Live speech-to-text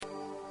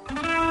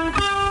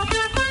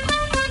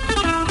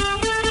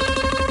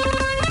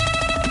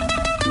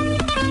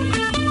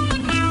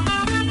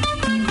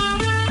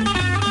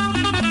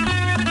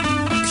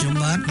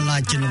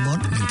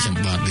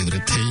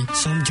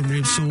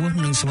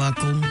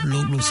លោ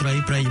កស្រី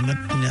ប្រិយមិត្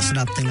តអ្នកស្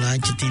ដាប់ទាំងឡាយ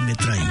ជាទីមេ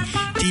ត្រី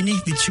ទីនេះ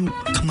វិទ្យុ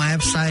ខ្មែរ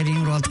ផ្សាយរៀង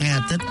រាល់ថ្ងៃ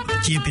អាទិត្យ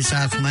ជាភា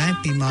សាខ្មែរ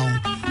ពីម៉ោង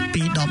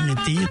 2:10 នា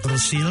ទីរ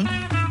សៀល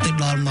ទៅ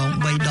ដល់ម៉ោង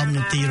 3:10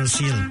 នាទីរ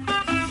សៀល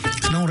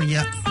ក្នុងរ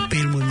យៈពេ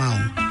ល1ម៉ោង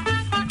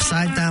ផ្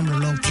សាយតាមរ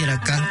លកធាតុ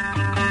អាកាស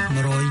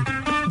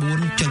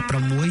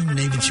 104.6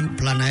 នៃវិទ្យុ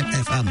Planet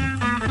FM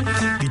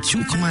វិទ្យុ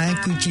ខ្មែរ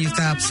គឺជា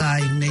ការផ្សាយ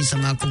នៃស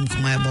មាគម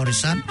ខ្មែរបរិ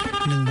ស័ទ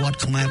និងវត្ត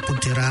ខ្មែរពុ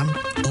ទ្ធិរាម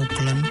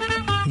Auckland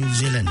New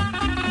Zealand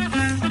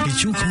វិទ្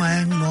យុខ្មែរ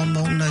នាំម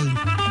កនៅ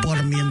ព័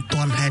ត៌មាន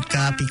ទាន់ហេតុ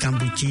ការណ៍ពីកម្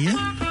ពុជា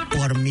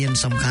ព័ត៌មាន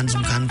សំខាន់ៗ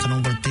ក្នុង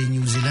ប្រទេស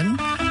New Zealand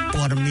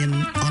ព័ត៌មាន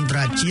អន្តរ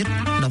ជាតិ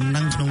ដំ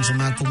ណឹងក្នុងស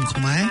មាគម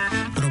ខ្មែរ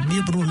របៀ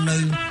បរស់នៅ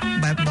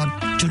បែបបទ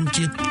ជន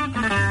ជាតិ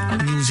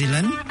New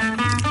Zealand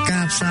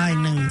ការផ្សាយ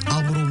និងអ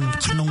ប់រំ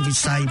ក្នុងវិ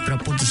ស័យព្រះ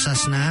ពុទ្ធសា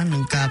សនានិ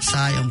ងការផ្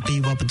សាយអំពី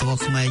វប្បធម៌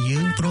ខ្មែរយើ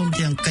ងព្រម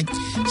ទាំងកិច្ច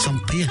ស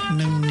ម្ភាសន៍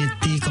និងនី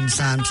តិកម្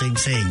សាន្ត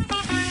ផ្សេងៗ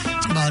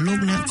បើលោក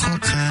អ្នកខក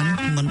ខាន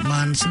មិន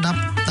បានស្ដាប់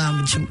តាម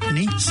វិទ្យុ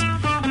នេះ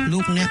លោ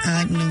កអ្នកអា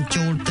ចនឹង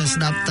ចូលទៅ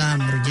ស្ដាប់តាម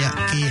រយៈ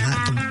គេហ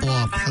ទំព័រ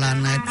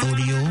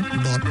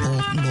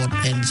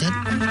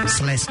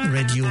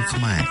planetaudio.org.nz/radio ខ្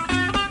មែរ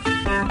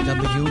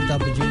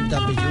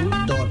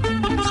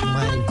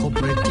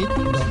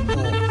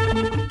www.khmerincorporated.org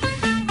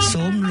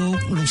សូមលោក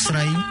ស្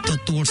រីទ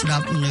ទួលស្ដា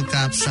ប់នៅ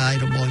ការផ្សាយ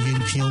របស់យើ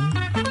ងខ្ញុំ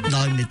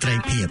ដោយមេត្រី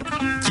ភាព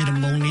ជាដំ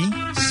បូងនេះ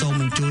សូម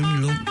អញ្ជើញ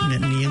លោកអ្ន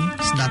កនាង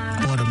ស្ដាប់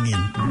ព័ត៌មាន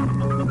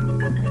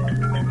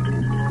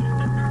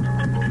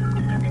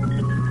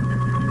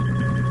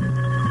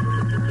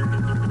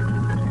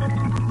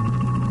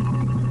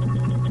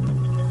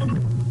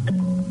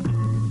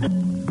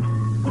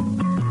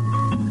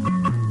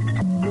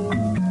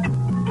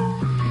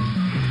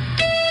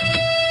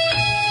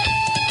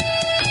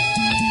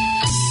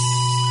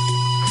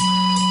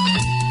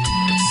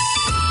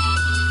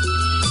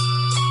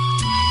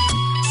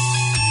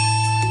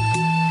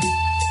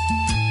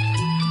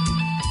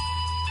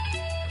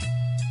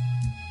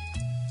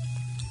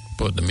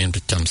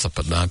ប្រចាំស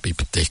ប្តាហ៍ពី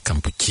ប្រទេសក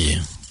ម្ពុជា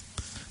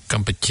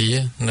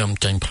នាំ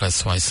ចេញផ្លែ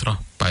ស្វាយស្រស់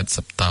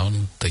80តោន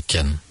ទៅ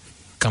ចិន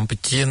កម្ពុ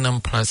ជានាំ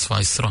ផ្លែស្វា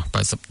យស្រស់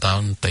80តោ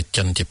នទៅ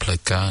ចិនជាផ្លូវ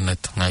ការនៅ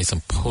ថ្ងៃស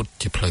ម្ពោធ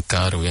ជាផ្លូវ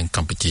ការរវាងក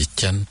ម្ពុជា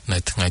ចិននៅ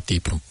ថ្ងៃទី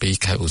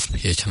7ខែឧស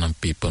ភាឆ្នាំ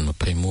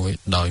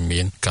2021ដោយ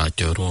មានការ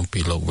ចូលរួមពី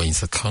លោកវែង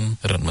សុខុន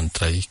រដ្ឋមន្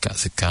ត្រីក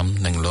សិកម្ម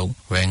និងលោក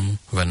វ៉ាង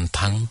វិន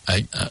ថាំងឯ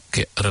កអគ្គ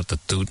រដ្ឋ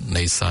ទូត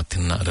នៃសាធា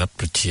រណរដ្ឋ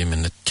ប្រជាមា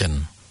និតចិន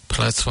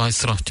ផ្លែស្វាយ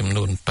ស្រស់ចំ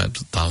នួន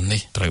80តោន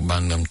នេះត្រូវបា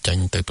ននាំចេញ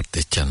ទៅប្រ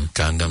ទេសចិន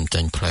ការនាំចេ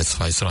ញផ្លែស្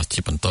វាយស្រស់ជា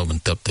បន្តប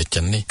ន្ទាប់ទៅ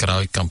ចិននេះក្រោ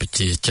យកម្ពុ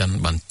ជាចិន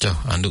បានចុះ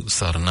អនុស្ស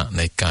រណៈ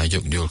នៃការយោ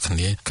គយល់គ្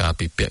នាកាល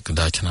ពីពាក់កណ្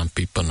ដាលឆ្នាំ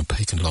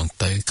2020កន្លង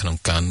ទៅក្នុង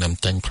ការនាំ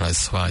ចេញផ្លែ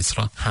ស្វាយស្រ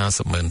ស់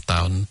50,000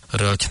តោន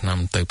រាល់ឆ្នាំ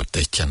ទៅប្រ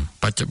ទេសចិន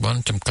បច្ចុប្បន្ន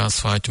ចំការ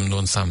ស្វាយចំនួ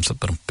ន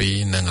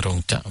37និងរោង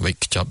ចក្រវេច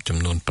ខ្ចប់ចំ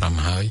នួន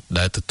5ហើយ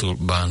ដែលទទួល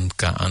បាន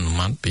ការអនុ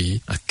ម័តពី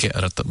អគ្គ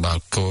រដ្ឋបាល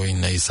គយ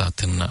នៃសា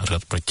ធារណរ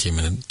ដ្ឋប្រជា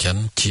មានិតចិន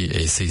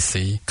GACC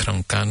ក្នុង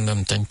ការនាំ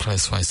ចេញផ្លែ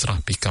ស្វាយស្រ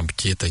ស់ពីកម្ពុ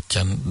ជាទៅ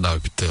ចិនដោយ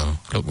ផ្ទាល់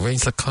លោកវែង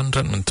សុខុនរ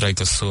ដ្ឋមន្ត្រី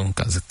ក្រសួង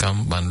កសិកម្ម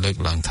បានលើក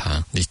ឡើងថា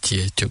នេះជា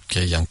ជោគ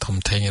ជ័យយ៉ាងធំ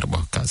ធេងរប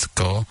ស់កសិ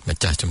ករម្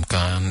ចាស់ចម្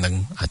ការនិង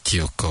អាជី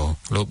វករ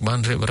លោកបាន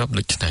រៀបរាប់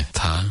ដូចនេះ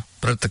ថា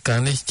ព្រឹត្តិការ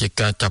ណ៍នេះជា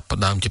ការចាប់ផ្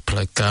ដើមជាផ្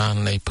លូវការ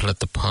នៃផលិ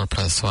តផលផ្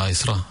លែស្វាយ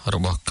ស្រស់រ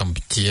បស់កម្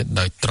ពុជា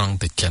ដោយត្រង់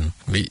ទៅចិន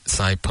វិ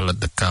ស័យផលិ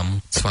តកម្ម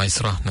ស្វាយ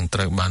ស្រស់នឹងត្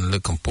រូវបានលើ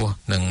កកម្ពស់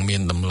និងមា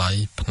នតម្លៃ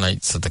ផ្នែក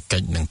សេដ្ឋកិ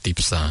ច្ចនិងទី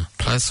ផ្សារ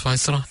ផ្លែស្វាយ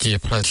ស្រស់ជា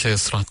ផ្លែឈើ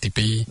ស្រស់ទី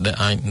2ដែល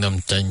អាចនាំ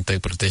ចេញទៅ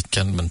ប្រទេស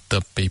ចិនបន្ទា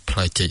ប់ពីផ្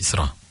លែចេកស្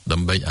រស់ដើ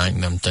ម្បីអាច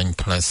នាំចេញ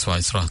ផ្លែស្វា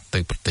យស្រស់ទៅ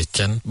ប្រទេស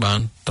ចិនបាន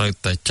ត្រូវ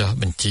តែចុះ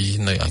បញ្ជី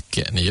នៅអគ្គ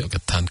នាយក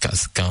ដ្ឋានក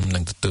សិកម្មនិ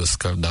ងទទួល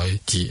ស្គាល់ដោយ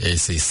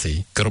GACC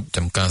គ្រប់ច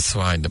ម្ការស្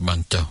វាយដែលបា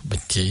នចុះប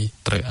ញ្ជី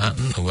ត្រូវអ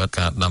នុវត្ត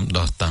ការដាំ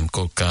ដុះតាម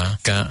គោលការណ៍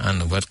ការអ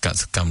នុវត្តក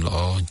សិកម្មល្អ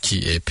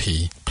GAP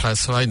ផ្លែ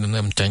ស្វាយដែល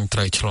នាំចេញត្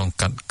រូវឆ្លង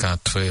កាត់ការ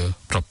ធ្វើ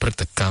ប្រព្រឹត្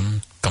តកម្ម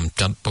កម្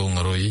ចាត់ពង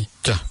រុយ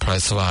ចាស់ផ្លែ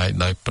ស្វាយ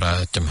ដោយប្រើ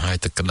ចំហាយ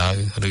ទឹកក្តៅ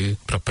ឬ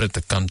ប្រព្រឹត្ត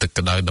កម្មទឹក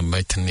ក្តៅដើម្បី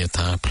ធានា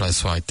ថាផ្លែ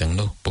ស្វាយទាំង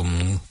នោះពុំ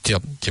ជា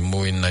ប់ជា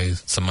មួយនៅ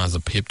សមាស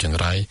ភាពចង្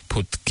រៃភូ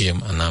តគៀម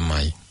អនា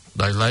ម័យ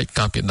ដោយឡែក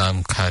កាលពីដើម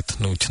ខែធ្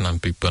នូឆ្នាំ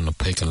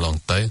2020កន្លង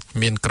ទៅ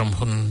មានក្រុម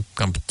ហ៊ុន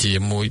កម្ពុជា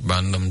មួយបា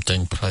ននាំចេញ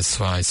ផ្លែស្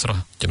វាយស្រ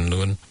ស់ចំ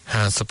នួន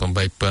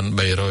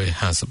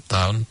 58,350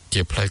 តោន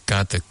ជាផ្លូវកា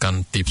រទៅកា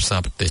ន់ទីផ្សារ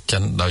ប្រទេសចិ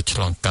នដោយឆ្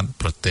លងកាត់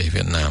ប្រទេស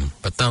វៀតណាម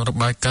បើតាមរ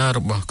បាយការណ៍រ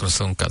បស់ក្រ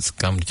សួងកសិ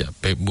កម្មរយៈ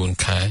ពេល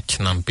4ខែ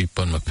ឆ្នាំ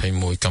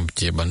2021កម្ពុ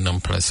ជាបាននាំ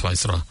ផ្លែស្វាយ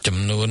ស្រស់ចំ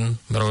នួន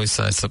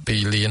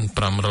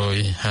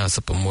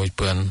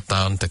 142,556,000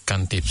 តោនទៅកា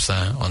ន់ទីផ្សា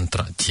រអន្ត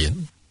រជាតិ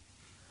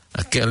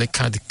អគ្គលេ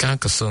ខាធិការ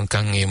ក្រសួង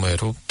កាងារមួយ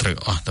រូបត្រូវ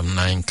អស់តំ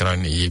ណែងក្រោយ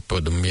និយាយព័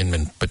ត៌មានមិ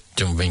នពិត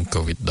ជុំវិញ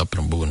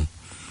COVID-19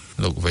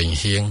 លោកវែង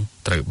ហៀង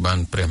ត្រូវបាន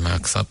ព្រះមហា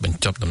ក្សត្របញ្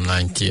ចប់តំណែ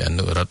ងជាអ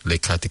នុរដ្ឋលេ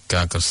ខាធិ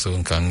ការក្រសួង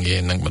កាងារ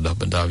និងបណ្ដុះ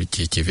បណ្ដាលវិជ្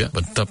ជាជីវៈប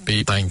ន្ទាប់ពី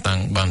តែងតាំង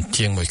បាន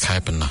ជាង1ខែ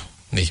ប៉ុណ្ណោះ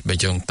នេះបើ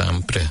យោងតាម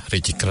ព្រះរា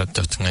ជក្រឹត្យ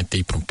ចុះថ្ងៃទី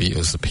7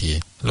 ឧសភា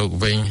លោក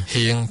វិញ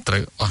ហៀងត្រូ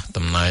វអស់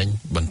តំណែង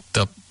បន្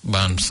ទាប់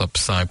បានផ្សព្វ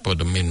ផ្សាយព័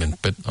ត៌មានមិន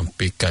ពិតអំ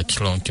ពីការ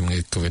ឆ្លងជំងឺ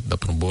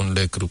COVID-19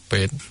 លើគ្រូ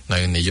ពេទ្យនៅ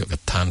នាយក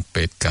ដ្ឋាន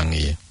ពេទ្យការ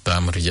ងារតា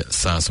មរយៈ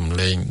សារសម្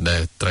លេងដែ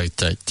លត្រូវ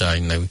ចែកចាយ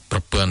នៅប្រ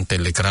ព័ន្ធ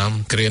Telegram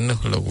គ្រានោះ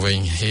លោកវិញ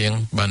ហៀង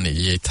បាននិ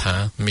យាយថា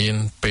មាន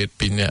ពេទ្យ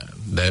2នាក់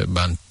ដែល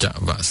បានចាក់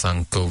វ៉ាក់សាំង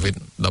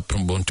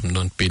COVID-19 ចំ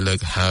នួន2លើក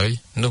ហើយ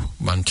នោះ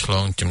បានឆ្ល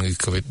ងជំងឺ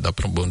COVID-19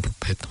 ប្រ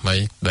ភេទថ្មី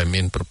ដែល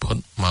មានប្រភព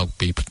មក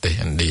ពីប្រទេស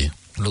ឥណ្ឌា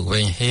លោក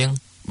វិញហៀង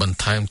បន្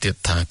ថែមទៀត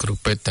ថាគ្រូ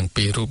ពេទ្យទាំង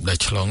ពីររូបដែល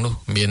ឆ្លងនោះ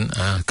មាន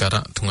អាកា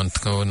រៈធ្ងន់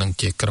ធ្ងរនិង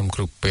ជាក្រុមគ្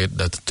រូពេទ្យ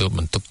ដែលទទួលប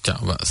ន្ទុកចា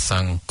ក់វ៉ាក់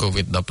សាំង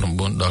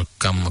COVID-19 ដល់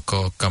កម្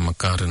ម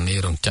ការិនី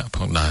រោងចក្រផ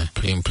ងដែរ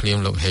ភ្លាម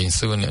លោកហេង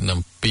សួរអ្នកនាំ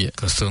ពាក្យ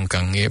ក្រសួង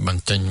កាងារបាន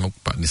ចេញមុខ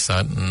បដិសេ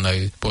ធនៅ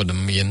ព័ត៌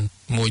មាន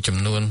មួយចំ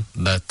នួន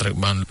ដែលត្រូវ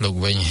បានលោក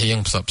វិញហៀង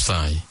ផ្សព្វផ្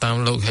សាយតាម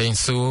លោកហេង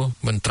សួរ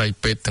មន្ត្រី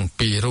ពេទ្យទាំង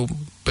ពីររូប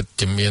ពិត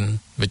ជាមាន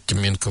វិជ្ជ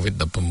មាន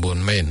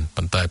COVID-19 មែន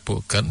ប៉ុន្តែពួក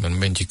គាត់មិន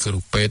មែនជាគ្រូ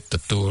ពេទ្យទ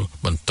ទួល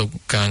បន្ទុក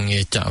ការងា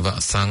រចាក់វ៉ា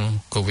ក់សាំង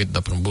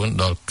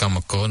COVID-19 ដល់កម្ម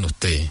ករនោះ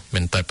ទេ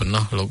មិនតែប៉ុណ្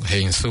ណោះលោកហេ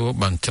ងសួរ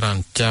បានច្រាន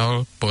ចោល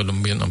ព័ត៌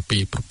មានអំពី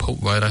ប្រភព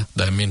virus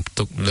ដែលមានផ្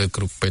ទុកលើ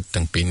គ្រូពេទ្យ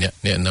ទាំងពីរនាក់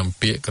អ្នកនាំ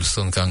ពាក្យក្រ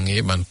សួងកាងារ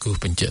បានគូស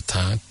បញ្ជាក់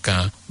ថាកា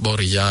រប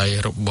រិយាយ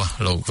របស់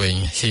លោកវិញ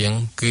ហៀង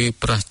គឺ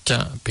ប្រឆា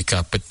ចពីកា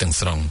រពិតទាំង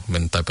ស្រុងមិ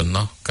នតែប៉ុណ្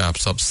ណោះការ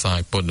ផ្សព្វផ្សាយ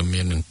ព័ត៌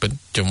មានមិនពិត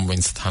ជុំវិញ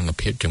ស្ថាន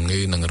ភាពជំងឺ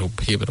និងរូប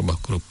ភាពរបស់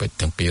គ្រូពេទ្យ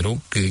ទាំងពីររូប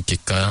គឺជា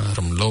ការ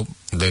រំលោភ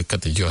លើកិ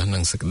ត្តិយសនិ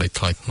ងសេចក្តី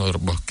ថ្លៃថ្នូររ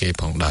បស់គេ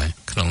ផងដែរ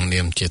ក្នុង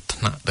នាមជាថ្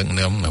នាក់ដឹក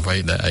នាំអ្វី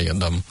ដែលឯកឧ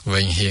ត្តម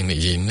វិញហៀងនិ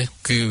យាយនេះ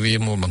គឺវា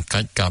មកបង្កា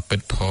ច់ការពិ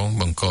តផង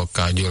បង្ក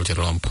ការយល់ច្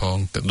រឡំផង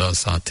ទៅដល់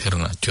សាធារ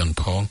ណជន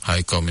ផងហើ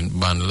យក៏មិន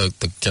បានលើក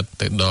ទឹកចិត្ត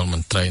ទៅដល់ម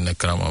ន្ត្រីនៅ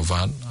ក្រមអា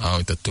វ៉ាតឲ្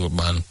យទទួល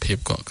បានភាព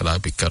កក់ក្ដៅ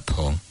ពីគាត់ផ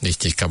ងនេះ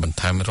ជាការបន្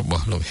ថែមរប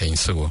ស់លោកហេង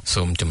សួរ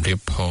សូមជម្រាប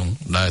ផង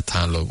ដែល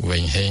ថាលោកវិ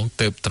ញហេង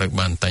ទើបត្រូវ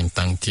បានតែង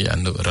តាំងជាអ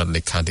នុរដ្ឋ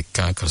លេខាធិ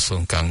ការក្រសួ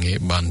ងកាងារ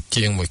បាន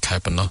ជាង1ខែ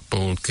ប៉ុណ្ណោះ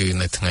ពោលគឺ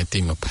នៅថ្ងៃទី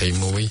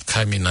21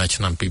ខែមីនា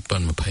ឆ្នាំ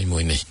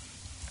2021នេះ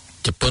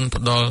ជប៉ុន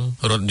ផ្ដល់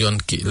រថយន្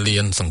តគិលា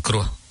នសង្គ្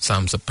រោះ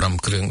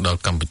35គ្រឿងដល់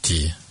កម្ពុជា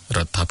រ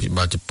ដ្ឋាភិ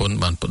បាលជប៉ុន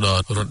បានផ្ដ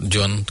ល់រថយ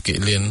ន្តគិ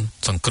លាន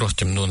សង្គ្រោះ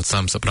ចំនួន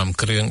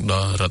35គ្រឿងដ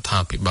ល់រដ្ឋា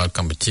ភិបាលក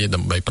ម្ពុជាដើ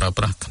ម្បីប្រើ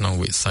ប្រាស់ក្នុង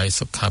វិស័យ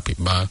សុខាភិ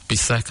បាលពិ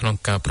សេសក្នុង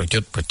ការប្រយុ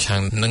ទ្ធប្រឆាំ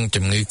ងនឹង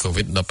ជំងឺ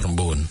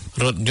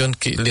COVID-19 រថយន្ត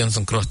គិលានស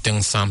ង្គ្រោះទាំង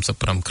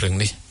35គ្រឿង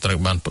នេះត្រូវ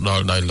បានផ្ដ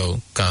ល់ដោយលោក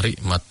ការិ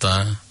ម៉ាតា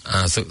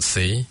អាសុ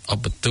សេឧ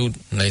បទូត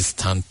នៃស្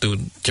ថានទូត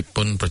ជ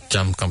ប៉ុនប្រ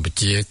ចាំកម្ពុ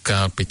ជា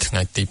កាលពីថ្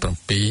ងៃទី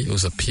7ឧ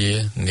សភា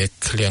នា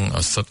ឃ្លាំងឱ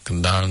សថក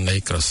ណ្ដាលនៃ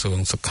ក្រសួង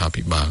សុខា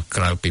ភិបាល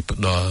ក្រៅពីផ្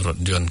ដល់រថ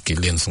យន្តគិ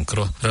លានសង្គ្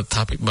រោះរដ្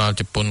ឋាភិបាល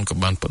ជប៉ុនក៏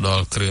បានផ្ដ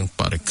ល់គ្រឿង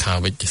បរិក្ខារ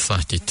វេជ្ជសា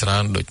ស្ត្រជាច្រើ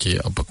នដូចជា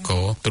ឧបក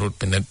រណ៍ត្រួត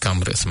ពិនិត្យកាំ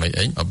រស្មី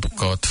X ឧប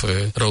ករណ៍ធ្វើ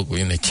រោគ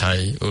វិនិច្ឆ័យ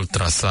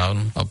Ultrasound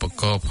ឧប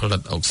ករណ៍ផលិ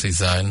តអុកស៊ី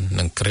ហ្សែន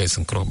និងក្រែស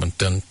ង្គ្រោះបន្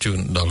ទាន់ជូន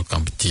ដល់ក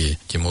ម្ពុជា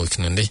ជាមួយគ្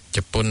នានេះជ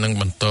ប៉ុននឹង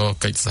បន្ត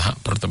កិច្ចសហ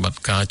ប្រតិបត្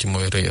តិការជា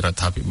មួយរដ្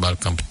ឋាភិបាល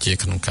កម្ពុជា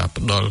ក្នុងការ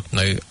ផ្ដល់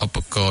នៅឧប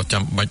ករណ៍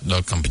ចាំបាច់ដ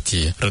ល់កម្ពុ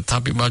ជារដ្ឋា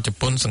ភិបាលជ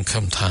ប៉ុនសង្ឃឹ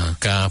មថា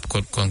ការផ្គ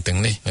ត់ផ្គង់ទាំង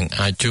នេះនឹង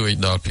អាចជួយ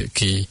ដល់ភា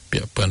គីពា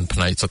ក់ព័ន្ធផ្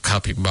នែកសុខា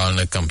ភិបាល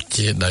នៅកម្ពុ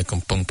ជាដែល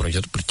កំពុងប្រយុ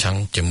ទ្ធប្រឆាំង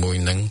ជាមួយ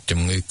នឹងជំ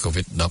ងឺ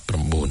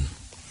COVID-19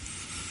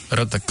 រ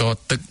ដ្ឋកោ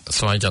ទឹក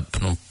ស្វយ័ត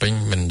ភ្នំពេញ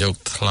មិនយក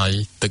ថ្លៃ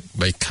ទឹក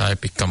3ខែ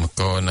ពីកម្ម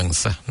ករនិង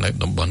សិស្សនៅ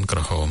តំបន់ក្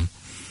រហម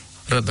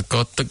រដ្ឋ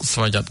កោទឹកស្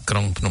វយ័តក្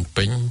រុងភ្នំ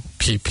ពេញ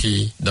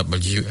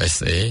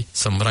PPWSA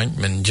សម្រេច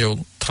មិនយក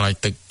ថ្លៃ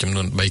ទឹកចំ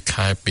នួន3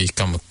ខែពី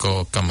កម្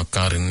ម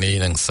ការិនី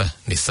និងសិស្ស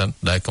និស្សិត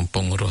ដែលកំ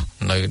ពុងរស់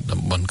នៅ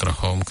តំបន់ក្រ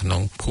ហមក្នុ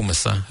ងភូមិ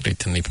សាស្ត្ររាជ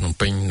ធានីភ្នំ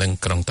ពេញនិង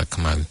ក្រុងតា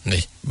ខ្មៅ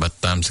នេះបើ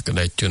តាមសេចក្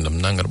តីជូនដំ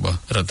ណឹងរបស់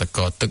រដ្ឋ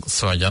កោទឹក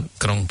ស្វយ័ត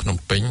ក្រុងភ្នំ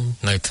ពេញ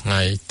នៅថ្ងៃ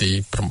ទី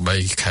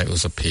8ខែឧ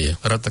សភា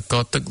រដ្ឋកោ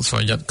ទឹកស្វ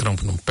យ័តក្រុង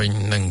ភ្នំពេញ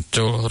នឹង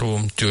ចូលរួ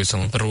មជួយស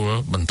ង្រួល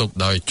បន្ទុក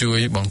ដោយជួយ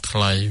បង់ថ្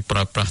លៃប្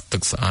រើប្រាស់ទឹ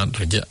កស្អាត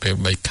រយៈពេល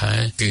3ខែ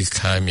គឺ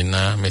ខែមី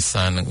នាមេ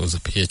សានិងឧស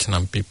ភាឆ្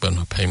នាំ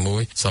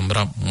2021សម្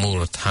រាប់មូ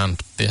លដ្ឋាន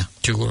ផ្ទះ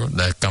ជួល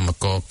ដែលកម្ម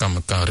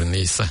ការិ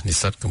នីសិស្សនិ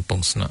ស្សិតកំពុង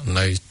ស្នាក់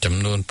នៅចំ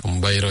នួន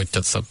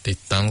870ទី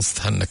តាំងស្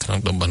ថិតនៅក្នុង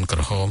តំបន់ក្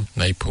រហម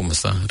នៃភូមិ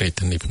សាស្ត្ររាជ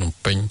ធានីភ្នំ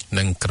ពេញ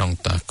និងក្រុង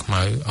តាខ្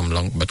មៅអំ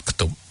ឡុងបិទគ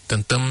ប់ទ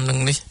ន្ទឹមនឹង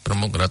នេះប្រ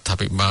មុខរដ្ឋា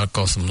ភិបាល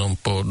ក៏សំណូម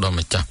ពរដល់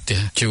ម្ចាស់ផ្ទះ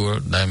ជួល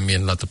ដែលមា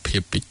នលទ្ធភា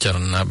ពពិចារ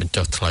ណាបញ្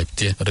ចុះថ្លៃផ្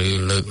ទះឬ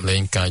លើកលែ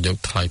ងការយក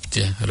ថ្លៃផ្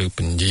ទះឬព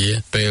ន្យា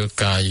ពេល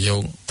ការយ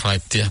កថ្លៃ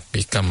ផ្ទះ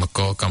ពីកម្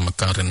ម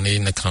ការិនី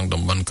នៅក្នុង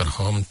តំបន់ក្រហ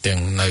មទាំ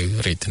ងនៅ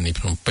រាជធានី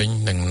ភ្នំពេញ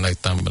និងនៅ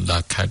តាមបណ្ដា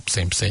ខេត្តផ្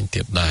សេងៗ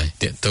ទៀតដែរ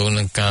ទាក់ទង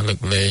នឹងការលើ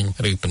កលែង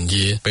ឬពន្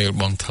យាពេល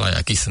បង់ថ្លៃ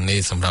អគ្គិសនី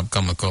សម្រាប់ក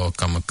ម្ម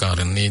កា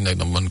រិនីនៅ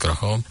តំបន់ក្រ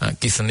ហមអ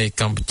គ្គិសនី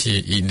កម្ពុជា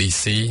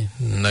EDC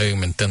នៅ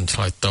មិនទាន់ឆ្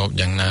លើយតប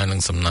យ៉ាងណានឹង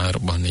សំណើរ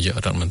បស់នាយក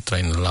រដ្ឋមន្ត្រី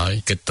នៅឡើយ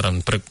គិតត្រឹម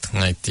ព្រឹកថ្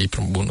ងៃទី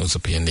9ឧស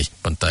ភានេះ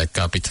ប៉ុន្តែ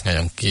កាលពីថ្ងៃ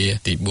អង្គារ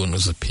ទី4ឧ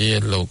សភា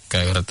លោក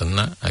កែវរត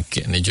នៈអគ្គ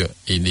នាយក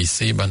EDC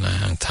បានអះ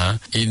អាងថា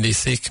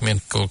EDC គ្មាន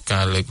គោលកា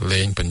រណ៍លើក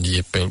លែងពន្យា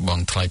ពេលប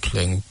ង់ថ្លៃភ្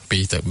លើង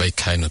2ទៅ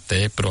3ខែនោះទេ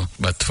ព្រោះ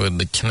បើធ្វើ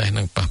ដូច្នេះ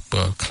នឹងប៉ះ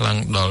ពាល់ខ្លាំង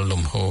ដល់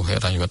លំហូរហិ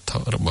រញ្ញវត្ថុ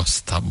របស់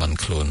ស្ថាប័ន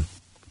ខ្លួន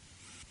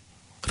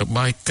រ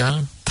បាយការ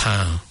ណ៍ថា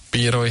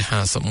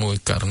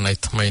 251ករណី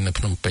ថ្មីនៅ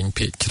ភ្នំពេញ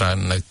ភាគច្រើន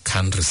នៅខ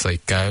ណ្ឌឫស្សី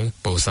កែវ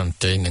ពោធិ៍សែន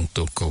ជ័យនិង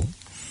ទួលគោក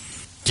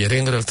ជារៀ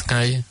ងរាល់ថ្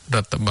ងៃរ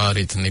ដ្ឋបាល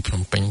រាជធានីភ្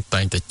នំពេញ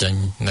តែងតែចេញ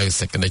នៅ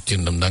សេចក្តីជូ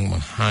នដំណឹងប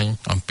ង្ហាញ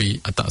អំពី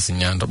អត្តស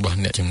ញ្ញាណរបស់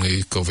អ្នកជំងឺ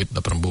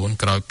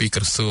COVID-19 ក្រោយពី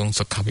ក្រសួង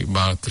សុខាភិ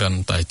បាលគ្រាន់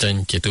តែចេញ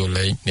ជាតួ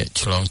លេខអ្នក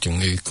ឆ្លងជំ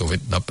ងឺ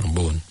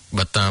COVID-19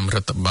 បើតាមរ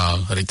ដ្ឋបាល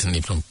រាជធានី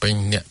ភ្នំពេញ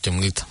អ្នកជំ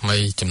ងឺថ្មី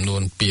ចំនួ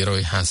ន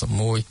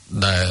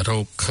251ដែលរ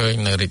កឃើញ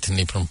នៅរាជធា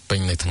នីភ្នំពេញ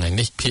នៅថ្ងៃ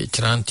នេះភាគ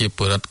ច្រើនជាព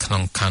លរដ្ឋក្នុ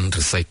ងខណ្ឌឫ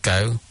ស្សីកែ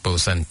វពោ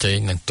ធិ៍សែនជ័យ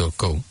និងទួល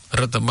គោក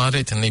រដ្ឋបាល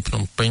រាជធានីភ្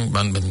នំពេញ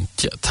បានបញ្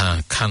ជាក់ថា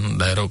ខណ្ឌ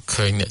ដែលរក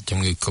ឃើញអ្នកជំ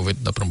ងឺ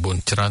COVID-19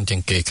 ច្រើនជា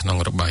ងគេក្នុង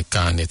របាយ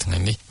ការណ៍នាថ្ងៃ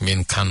នេះមាន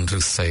ខណ្ឌឫ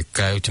ស្សី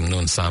កែវចំនួ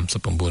ន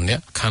39នា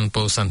ក់ខណ្ឌ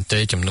ពោធិ៍សែនជ័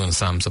យចំនួន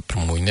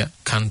36នាក់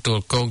ខណ្ឌទួល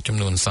គោកចំ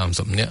នួន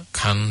30នាក់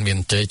ខណ្ឌមាន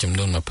ជ័យចំ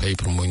នួន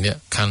26នាក់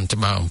ខណ្ឌច្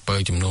បារអំពើ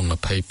ចំនួន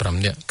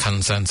25នាក់ខណ្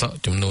ឌសែនសុខ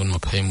ចំនួន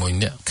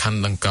21នាក់ខណ្ឌ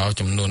ដង្កោ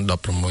ចំនួន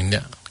16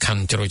នាក់ខ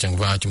ណ្ឌជ្រោយចង្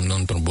វាចំនួ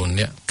ន9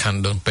នាក់ខណ្ឌ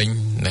ដូនពេញ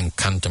និង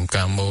ខណ្ឌចំ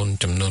ការមូល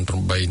ចំនួន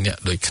8នាក់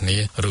ដូចគ្នា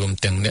រួម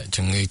ទាំងអ្នក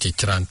ជំងឺជា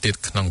ច្រើនទៀត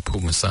ក្នុងភូ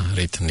មិសាស្ត្រ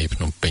រាជធានីភ្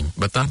នំពេញ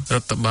បើតាមរ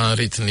ដ្ឋបាល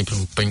រាជធានីភ្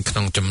នំពេញក្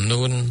នុងចំ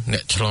នួនអ្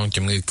នកឆ្លង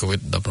ជំងឺ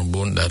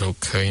COVID-19 ដែលរក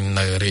ឃើញ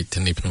នៅរាជ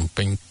ធានីភ្នំ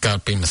ពេញកាល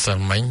ពីម្សិល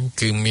មិញ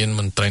គឺមាន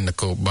មន្ត្រីន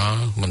គរបាល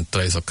មន្ត្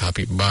រីសុខា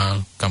ភិបាល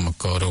កម្ម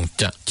កររោង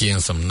ចក្រជាង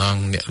សំណង់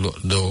អ្នកលក់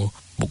ដូរ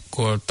បុគ្គ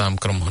លតាម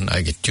ក្រុមហ៊ុនឯ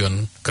កជន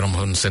ក្រុម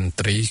ហ៊ុនសេន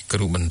ទ្រីគ្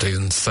រូបង្រៀ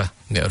នសិស្ស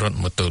អ្នករត់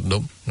ម៉ូតូឌុ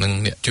បនិង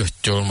អ្នកជួស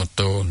ជុលម៉ូ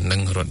តូនិ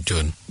ងរថយ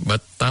ន្តបើ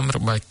តាមរ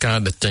បាយការ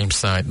ណ៍ដែលចេញផ្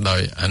សាយដោ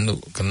យអនុ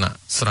គណៈ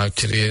ស្រាវ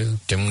ជ្រាវ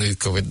ជំងឺ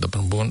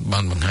COVID-19 បា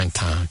នបង្ហាញ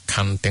ថាខ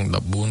ណ្ឌទាំង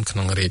14ក្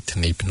នុងរាជធា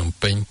នីភ្នំ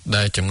ពេញ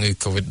ដែលជំងឺ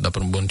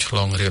COVID-19 ឆ្ល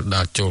ងរាល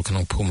ដាលចូលក្នុ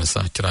ងភូមិ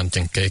សាស្ត្រច្រើន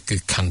ជាងគេគឺ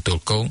ខណ្ឌទួល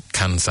គោក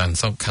ខណ្ឌសែន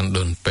សុខខណ្ឌ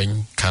ដូនពេញ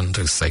ខណ្ឌឫ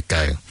ស្សី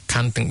កែវខ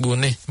ណ្ឌទាំង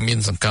4នេះមាន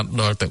សង្កាត់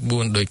ដល់ទៅ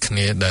4ដូចគ្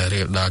នាដែល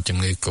រាលដាលជំ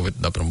ងឺ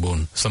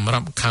COVID-19 សម្រា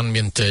ប់ខណ្ឌ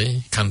មានជ័យ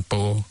ខណ្ឌ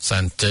ពោធិ៍សែ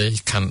នជ័យ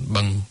ខណ្ឌ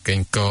បឹងកេ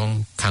ងកង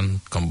ខណ្ឌ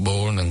កំបូ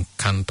លនិង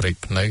ខណ្ឌព្រែក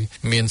ភ្នៅ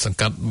មានសង្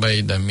កាត់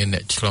3ដែលមានអ្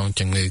នកឆ្លង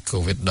ជំងឺ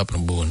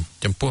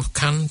COVID-19 ចំពោះ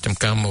ខណ្ឌចំ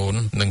ការមូល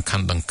និងខ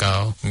ណ្ឌដង្កោ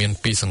មាន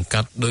2សង្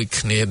កាត់ដូច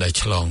គ្នាដែល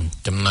ឆ្លង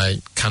ចំណែក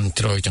ខណ្ឌ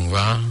ជ្រោយចង្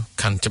វា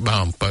ខណ្ឌច្បារ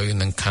អំពៅ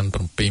និងខណ្ឌ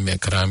7ម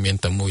ករាមាន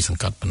តែ1ស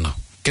ង្កាត់ប៉ុណ្ណោះ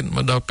គិតម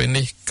កដល់ពេល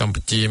នេះកម្ពុ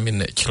ជាមាន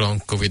អ្នកឆ្លង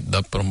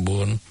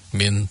COVID-19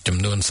 មានចំ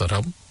នួនសរុ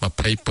ប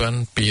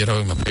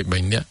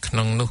 20,223 នាក់ក្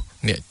នុងនោះ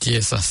អ្នកជា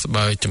សះស្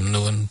បើយចំ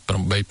នួន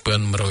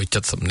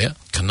 8,170 នាក់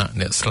ខណៈ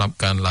អ្នកស្លាប់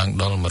កើនឡើង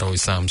ដល់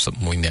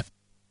131នាក់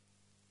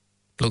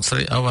លោកស្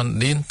រីអាវ៉ាន់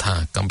ឌីនថា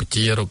កម្ពុ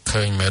ជារក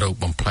ឃើញមេរោគ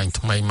បំផ្លាញ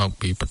ថ្មីមក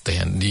ពីប្រទេស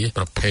ឥណ្ឌា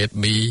ប្រភេទ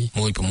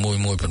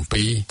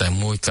B1617 តែ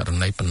មួយករ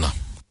ណីប៉ុណ្ណោះ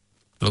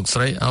លោកស្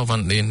រីអាវ៉ា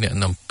ន់ឌីនអ្នក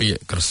នាំពាក្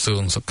យក្រសួ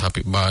ងសុខា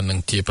ភិបាលនិង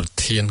ជាប្រ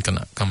ធានគ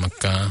ណៈកម្ម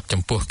ការ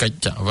ចំពោះកិច្ច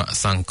ចាក់វ៉ាក់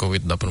សាំង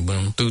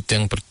COVID-19 ទូទាំ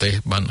ងប្រទេស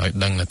បានឲ្យ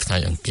ដឹងនៅថ្ងៃ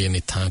អង្គារ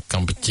នេះថាក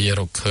ម្ពុជា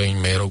រកឃើញ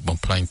មេរោគបំ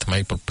ផ្លាញថ្មី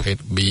ប្រភេទ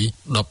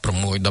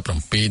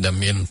B1617 ដែល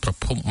មានប្រ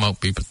ភពមក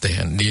ពីប្រទេស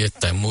ឥណ្ឌា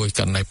តែមួយក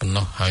រណីប៉ុណ្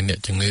ណោះហើយអ្នក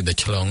ជំងឺដែល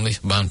ឆ្លងនេះ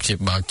បានព្យា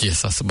បាលជា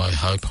សះស្បើយ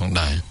ហើយផង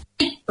ដែរ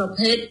ប្រ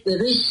ភេទ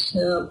virus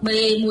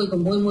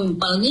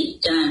B1617 នេះ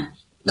ចា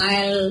ដែ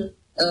ល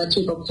ជា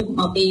ប្រភព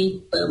មកពី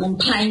បំ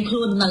ផ្លាញខ្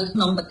លួននៅក្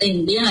នុងប្រទេសឥ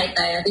ណ្ឌាហើយ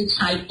តែរីក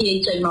សាយភាយ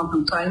ចេញមកខា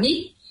ងក្រៅនេះ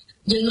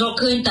យើងរក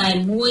ឃើញតែ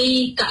មួយ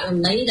ករ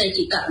ណីដែល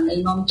ជាករណី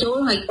នាំចូល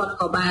ហើយគាត់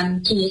ក៏បាន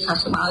ជាសះ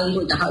ស្បើយ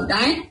រួចទៅហើយ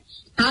ដែរ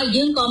ហើយ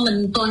យើងក៏មិន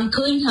ទាន់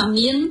ឃើញថា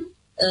មាន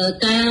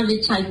ការរី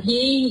កសាយ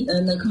ភាយ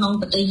នៅក្នុង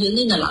ប្រទេសយើង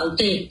នេះនៅឡើយ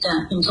ទេចា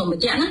ខ្ញុំសូមប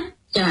ញ្ជាក់ណា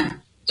ចាអ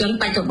ញ្ចឹង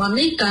បច្ចុប្បន្ន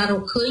នេះការរ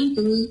កឃើញ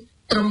គឺ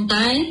ត្រឹម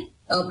តែ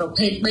ប្រ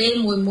ភេទ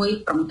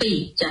B117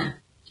 ចា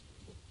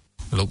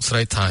លោកស្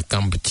រីថាក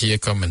ម្ពុជា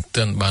ក៏មិន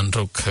ទាន់បានរ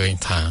កឃើញ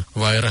ថា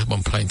វ៉ៃរុស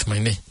បំផ្លាញថ្មី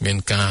នេះមាន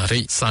ការរី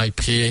កសាយ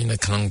ភាយនៅ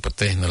ក្នុងប្រ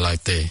ទេសនៅឡើយ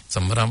ទេស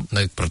ម្រាប់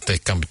នៅប្រទេស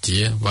កម្ពុជា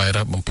វ៉ៃ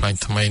រុសបំផ្លាញ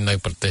ថ្មីនៅ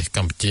ប្រទេសក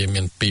ម្ពុជា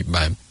មាន2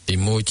បែបទី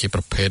1ជា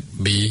ប្រភេទ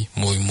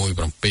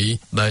B117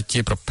 ដែលជា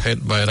ប្រភេទ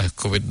វ៉ៃរុស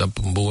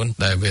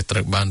COVID-19 ដែលវាត្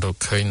រូវបានរក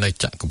ឃើញនៅ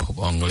ចក្រភព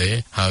អង់គ្លេស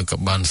ហើយក៏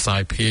បានសា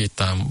យភាយ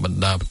តាមបណ្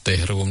ដាប្រទេស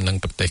រួមនឹង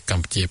ប្រទេសក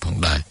ម្ពុជាផង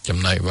ដែរចំ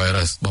ណែកវ៉ៃ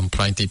រុសបំផ្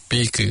លាញទី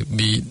2គឺ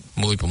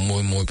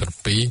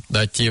B1617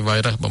 ដែលជាវ៉ៃ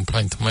រុសបំផ្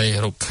លាញថ្មី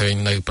រកឃើញ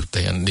នៅប្រ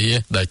ទេសឥណ្ឌា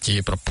ដែលជា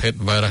ប្រភេទ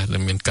វ៉ៃរុសដែ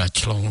លមានការ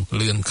ឆ្លង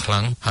លឿនខ្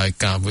លាំងហើយ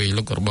ការវាយ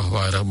លុករបស់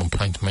វ៉ៃរុសបំផ្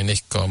លាញថ្មីនេះ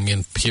ក៏មាន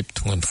ភាព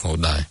ធ្ងន់ធ្ងរ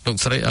ដែរលោក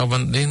ស្រីអាវ៉ា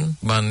ន់ឌីន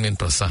បានមាន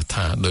ប្រសាសន៍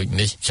ថាដូច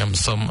នេះខ្ញុំ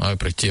សូមឲ្យ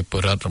ប្រជាពល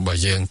រដ្ឋរបស់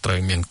យើងត្រូវ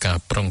មានការ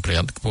ប្រុងប្រ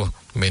យ័ត្នខ្ពស់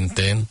មែន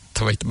ទែន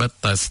អ្វីត្បិត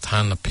តែស្ថា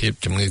នភាព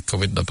ជំងឺ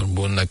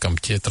COVID-19 នៅកម្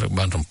ពុជាត្រូវ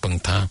បានរំពឹង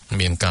ថា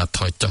មានការថ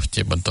យចុះ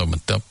ជាបន្តប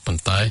ន្ទាប់ប៉ុ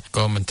ន្តែ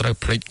ក៏មិនត្រូវ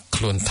ភ្លេច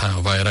ខ្លួនថា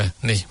វ៉ៃរុស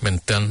នេះមិន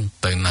ទាន់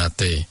ទៅណា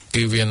ទេ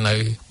គឺវានៅ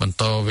បន្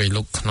តវាយ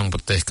លុកក្នុងប្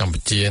រទេសកម្ពុ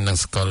ជានិង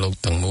សកលលោក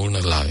ទាំងមូល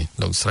នៅឡើយ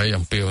លោកស្រី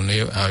អំពាវនា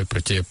វឲ្យប្រ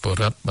ជាពល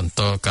រដ្ឋបន្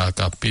តការ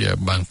ការពារ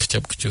បានខ្ជា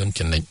ប់ខ្ជួន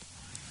ជានិច្ច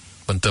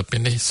បន្ទាប់ពី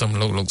នេះសូម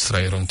លោកស្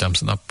រីរងចាំ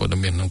ស្ដាប់ព័ត៌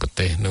មានក្នុងប្រ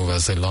ទេសនូវែល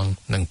សេឡង់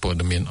និងព័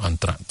ត៌មានអន្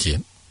តរជា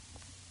តិ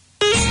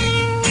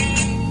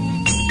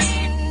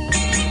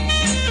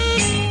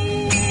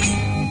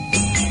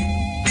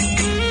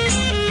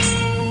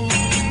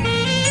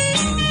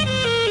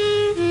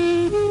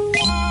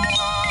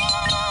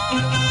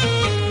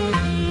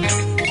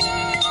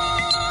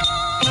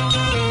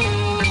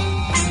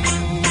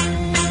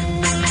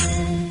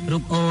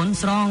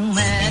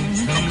មែន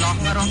កំឡោះ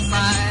រស់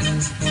សែន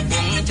វ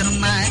ងចំ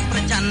ណែកប្រ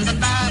ច័ណ្ឌដ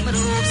ណ្ដើម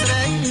រូបស្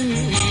រី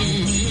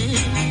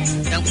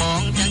ទាំងប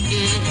ងទាំង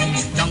គេ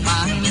ចង់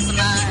បានមានស្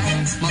នេហ៍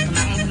មកថ្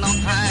នាក់ក្នុង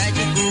ថែ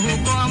ជាគូ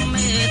គំ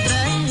មេត្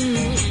រី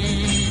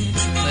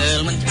ពេល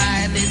មិនឆែ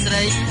ទេស្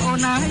រីអូ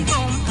នហើយ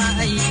កុំថា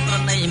អីប្រ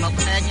ណីមក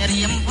ផ្នែក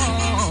រៀមផ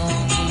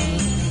ង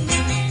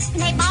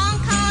នៃបង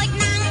ខូច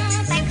ណាស់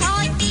តែខូ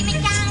ចពីមិន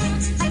ចាំ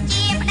បញ្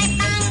ជាផ្ដេស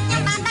តាំងខ្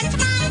ញុំបានដាច់ច្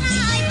បាស់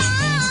ហើយបង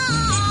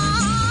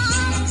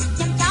ខ្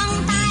ញុំចង់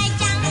តែ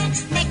ចាំ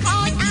តែខូ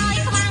ចឲ្យ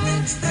ខ្វាំង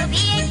ព្រោះ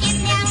វាជា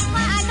ទាំង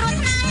ว่าគ្រោះ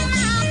ថ្នាក់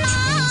ណាស់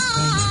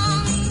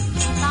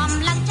បងសំ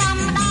ឡឹងចំ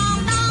ម្ដង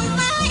ដង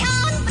ហើយអូ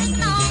នព្រិច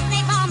នងនៃ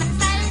បងមិន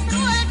សូវស្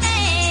រួលទេ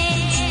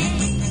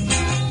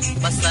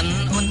បើសិន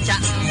អូនចា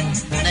ក់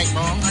តែប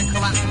ងឲ្យខ្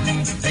វាក់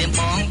តែប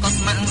ងក៏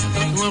ស្ម័គ្រទ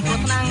ទួលគ្រោះ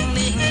ថ្នាក់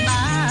នេះ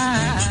ដែរ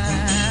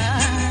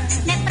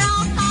អ្នកប្រក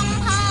កំ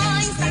ហើ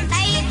យសំ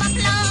ដីបប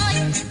លើយ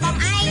បង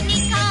ឯង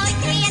នេះខូច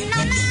គ្មាន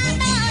នៅណា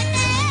ទៅ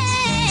ទេ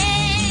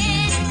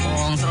ប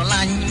ងស្រ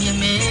ឡាញ់មា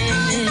មេបង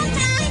ឆ្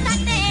លើយតែ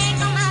ទេ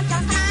កុំឲ្យច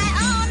ង់ខ្លាយ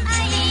អូន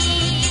អី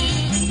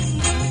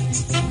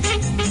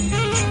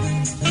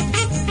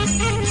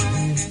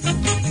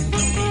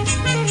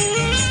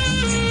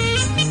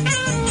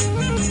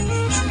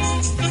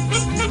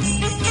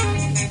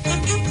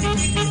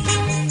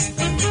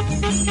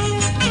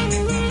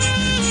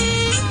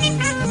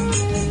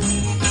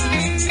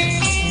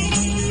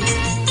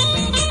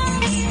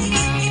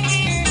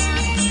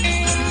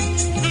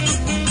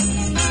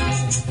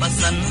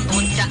អូ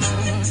នចាក់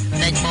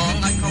តែបង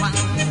ឲ្យខ្វាក់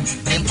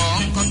តែបង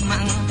ក៏ស្ម័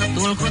គ្រទ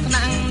ទួលគ្រោះថ្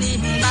នាក់នេះ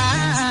ដែរ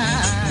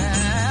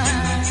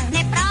អ្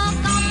នកប្រក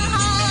កំ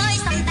ហើយ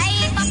សំដី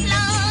បប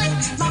លើយ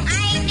បងឯ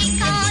ងនេះ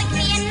ខូចគ្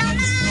មាននៅ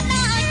ណា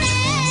ទៅទេ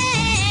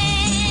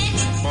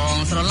បង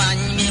ស្រឡា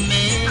ញ់មា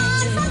មេអូ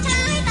នសុំឆ្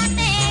លើយតែ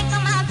ទេ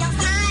កុំឲ្យចង់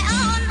ខ្លាយ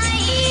អូនអី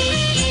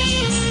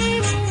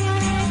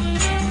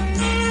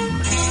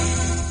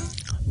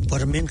ព័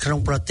ត៌មានក្នុង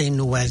ប្រទេស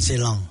នូវែលសេ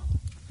ឡង់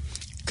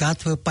ការ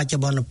ធ្វើបច្ចុ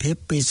ប្បន្នភាព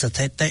ពីស្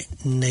ថិតិ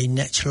នៃ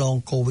អ្នកឆ្លង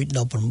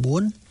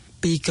COVID-19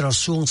 ពីក្រ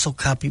សួងសុ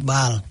ខាភិ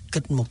បាលគិ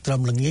តមកត្រឹម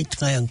ល្ងាច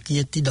ថ្ងៃអង្គា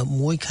រទី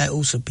11ខែឧ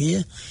សភា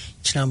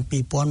ឆ្នាំ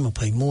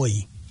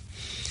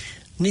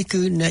2021នេះ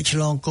គឺអ្នកឆ្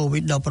លង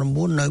COVID-19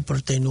 នៅប្រ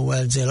ទេសនូវែ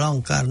លសេឡង់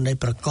ករណី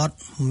ប្រកាស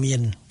មា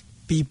ន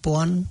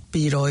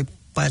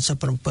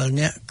2287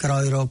នាក់ក្រោ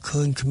យរក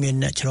ឃើញគ្មាន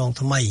អ្នកឆ្លង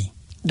ថ្មី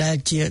ដែល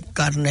ជា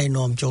ករណី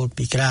នាំចូល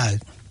ពីក្រៅ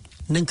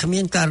និងគ្មា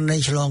នករណី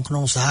ឆ្លងក្នុ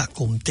ងសហគ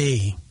មន៍ទេ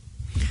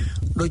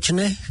ដូច្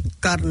នេះ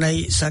ករណី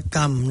សក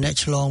ម្មអ្នក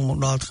ឆ្លងមក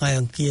ដល់ថ្ងៃ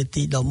អង្គារ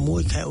ទី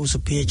11ខែឧស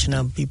ភាឆ្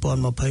នាំ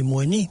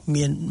2021នេះ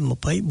មាន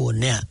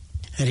24នាក់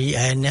រី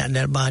ឯអ្នក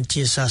ដែលបាន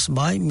ជាសះស្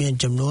បើយមាន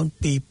ចំនួន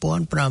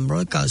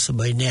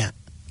2593នាក់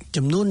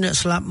ចំនួនអ្នក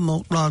ស្លាប់ម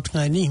កដល់ថ្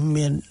ងៃនេះ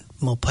មាន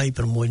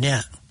26នា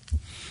ក់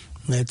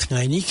នៅថ្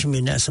ងៃនេះគ្មា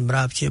នអ្នកសម្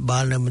រាប់ព្យាបា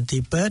លនៅមន្ទី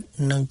រពេទ្យ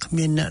និងគ្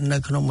មានអ្នកនៅ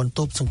ក្នុងបន្ទ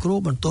ប់សង្គ្រោះ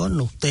បន្ទាន់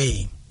នោះទេ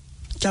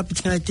ចាប់ពី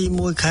ថ្ងៃទី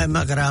1ខែម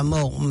ករាម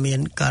កមា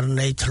នករ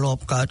ណីធ្លា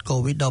ប់កើត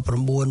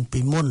COVID-19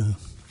 ពីមុន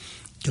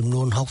ចំ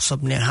នួន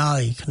60នាក់ហើ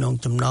យក្នុង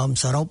ចំណោម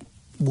សរុប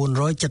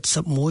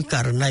471ក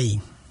រណី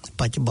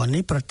បច្ចុប្បន្ន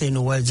នេះប្រទេស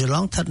នូវែលសេឡ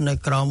ង់ស្ថិតនៅ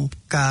ក្រោម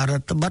ការរ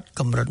ដ្ឋបတ်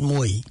កម្រិត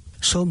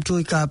1សូមជួ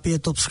យការពារ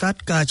ទប់ស្កាត់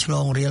ការឆ្ល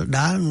ងរាល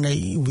ដាលនៃ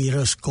វី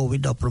រុស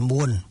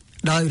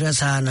COVID-19 ដោយរក្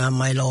សាអនា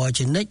ម័យល្អ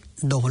ជានិច្ច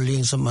ដុសលា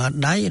ងសម្អាត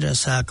ដៃរ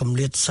ក្សាគម្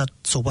លាតសិទ្ធិ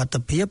សុវត្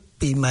ថិភាព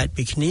2ម៉ែត្រ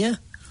ពីគ្នា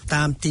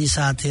តាមទី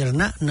សាធារ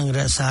ណៈនិងរ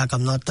ក្សា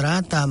កំណត់ត្រា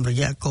តាមរ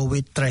យៈ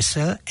COVID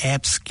Tracer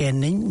App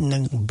Scanning និ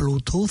ង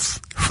Bluetooth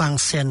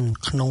Function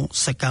ក្នុង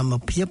សកម្ម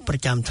ភាពប្រ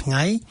ចាំថ្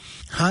ងៃ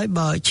ហើយ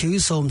បើឈឺ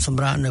សូមស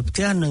ម្រាកនៅផ្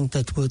ទះនិង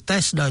ទៅធ្វើតេ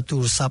ស្តដោយទូ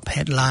រស័ព្ទ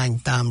Headline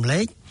តាម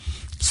លេខ0800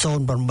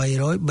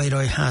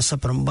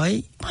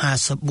 358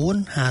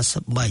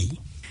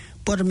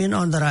 5453ព័ត៌មាន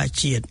អន្តរ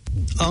ជាតិ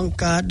អង្គ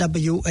ការ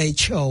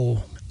WHO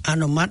អ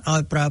នុម័តឲ្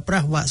យប្រើប្រា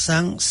ស់វ៉ាក់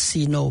សាំង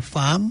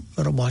Sinopharm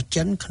របស់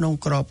ចិនក្នុង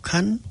ក្របខ័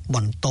ណ្ឌប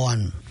ន្ទា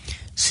ន់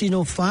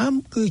Sinopharm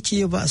គឺជា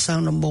វ៉ាក់សាំ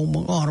ងដំបូងប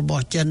ង្អស់រប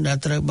ស់ចិនដែល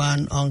ត្រូវបាន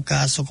អង្គ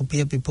ការសុខភា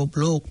ពពិភព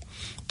លោក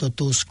ទ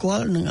ទួលស្គា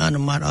ល់និងអ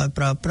នុម័តឲ្យ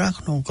ប្រើប្រាស់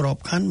ក្នុងក្រប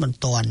ខ័ណ្ឌបន្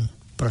ទាន់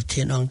ប្រ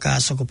ធានអង្គការ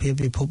សុខភាព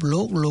ពិភព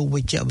លោកលោក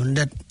វេជ្ជបណ្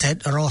ឌិត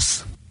Tedros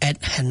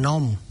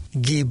Adhanom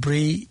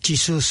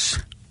Ghebreyesus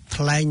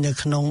ថ្លែងនៅ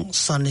ក្នុង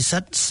សន្និសី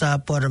ទសារ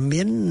ព័ត៌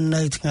មាន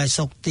នៅថ្ងៃ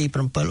សុក្រទី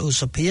7ឧ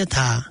សភា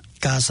ថា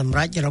ការសម្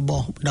រេចរប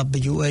ស់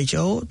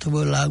WHO ធ្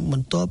វើឡើងប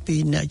ន្ទាប់ពី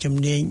អ្នកជំ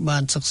នាញបា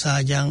នសិក្សា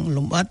យ៉ាងល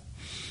ម្អិត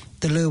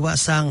ទៅលើវ៉ា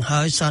ក់សាំង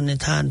ហើយសន្និ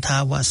ដ្ឋានថា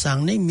វ៉ាក់សាំង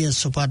នេះមាន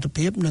សុវត្ថិ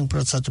ភាពនិងប្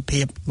រសិទ្ធ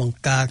ភាពបង្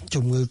ការ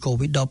ជំងឺ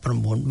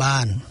COVID-19 បា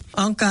ន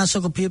អង្គការសុ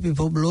ខភាពពិ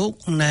ភពលោក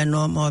ណែ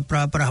នាំឲ្យប្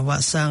រើប្រាស់វ៉ា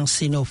ក់សាំង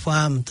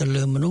Sinopharm ទៅ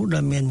លើមនុស្សដែ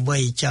លមានវ័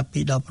យចាប់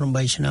ពី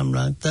18ឆ្នាំ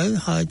ឡើងទៅ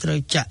ហើយត្រូវ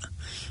ចាក់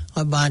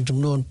ឲ្យបានចំ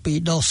នួន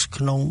2ដូស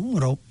ក្នុង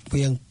រយៈ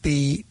ពេលពី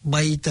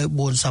3ទៅ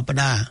4សប្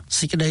តាហ៍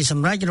សេចក្តីស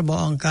ម្រេចរប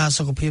ស់អង្គការ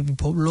សុខភាពពិ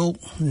ភពលោក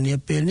នា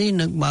ពេលនេះ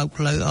នឹងបើក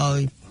ផ្លូវឲ្យ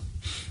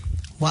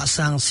វ៉ាក់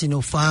សាំង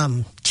Sinopharm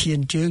ឈាន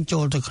ជើងចូ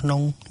លទៅក្នុ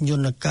ងយ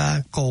ន្តការ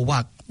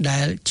COVAX ដែ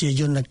លជា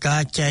យន្តកា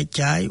រចែក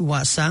ចាយ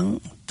វ៉ាក់សាំង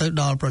ទៅ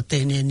ដល់ប្រទេ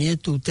សនានា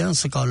ទូទាំង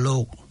សកលលោ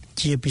ក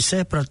ជាពិសេ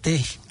សប្រទេស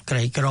ក្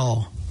រីក្រ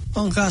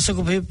អង្គការសុខ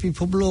ភាពពិភ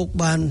ពលោក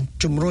បាន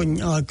ជំរុញ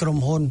ឲ្យក្រុម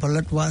ហ៊ុនផ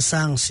លិតវ៉ាក់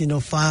សាំង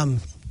Sinopharm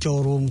ចូល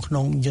រួមក្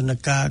នុងយន្ត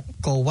ការ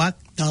COVAX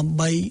ដើម្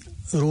បី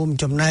រួម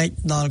ចំណែក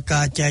ដល់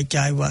ការចែក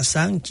ចាយវ៉ាក់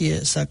សាំងជា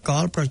សក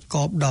លប្រក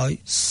បដោយ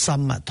ស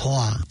មធ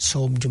ម៌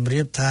សូមជម្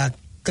រាបថា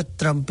គិត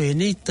ត្រឹមពេល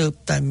នេះទើប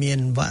តែមាន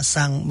វ៉ាក់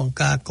សាំងបង្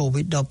ការ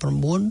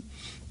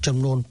COVID-19 ចំ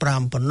នួន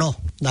5ប៉ុណ្ណោះ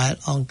ដែល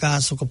អង្គការ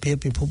សុខភាព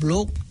ពិភពលោ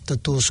កទ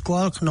ទួលស្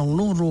គាល់ក្នុង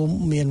នោះរួម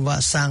មានវ៉ា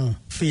ក់សាំង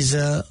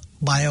Pfizer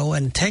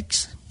BioNTech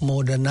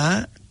Moderna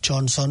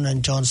Johnson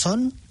 & Johnson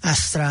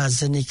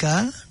AstraZeneca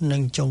និ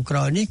ងចុងក្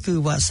រោយនេះគឺ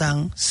វ៉ាក់សាំង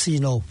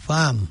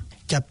Sinopharm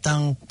ចាប់តាំ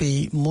ងពី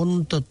មុន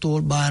ទទួល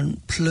បាន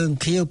ភ្លើង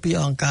ខៀវពី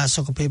អង្គការ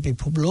សុខភាពពិ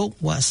ភពលោក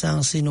វ៉ាក់សាំង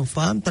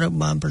Sinopharm ត្រូវ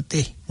បានប្រ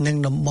ទេសនិង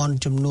តំបន់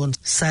ចំនួន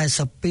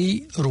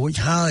42រួច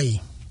ហើយ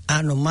អ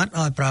នុម័ត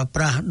ឲ្យប្រើ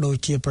ប្រាស់ដូច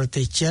ជាប្រ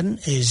ទេសចិន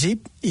អេស៊ីប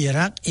អ៊ី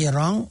រ៉ាក់អ៊ី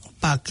រ៉ង់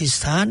ប៉ាគី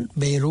ស្ថាន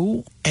បេរូ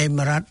អេ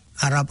មីរ៉ាត់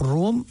អារ៉ាប់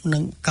រួមនិ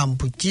ងកម្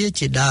ពុជា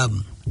ជាដើម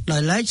ដោ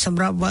យឡែកស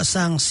ម្រាប់វ៉ាក់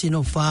សាំង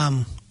Sinopharm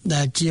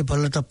ដែលជាផ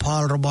លិតផ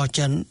លរបស់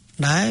ចិន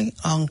ដែល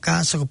អង្គកា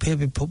រសុខភាព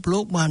ពិភពលោ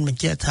កបានប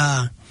ញ្ជាក់ថា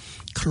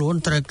ខ្លួន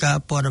ត្រូវការ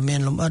ព័ត៌មាន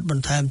លម្អិតប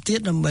ន្ថែមទៀត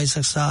ដើម្បី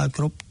សិក្សាឲ្យ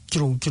គ្រប់ជ្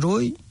រុងជ្រោ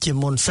យជា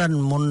មុន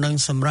នឹង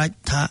សម្រេច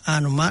ថាអ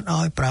នុម័ត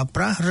ឲ្យប្រើ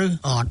ប្រាស់ឬ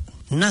អត់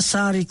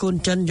NASA រិះគន់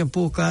ចិនចំ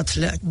ពោះការធ្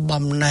លាក់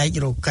បំណែក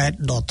រ៉ុកែត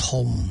ដ៏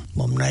ធំ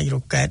បំណែក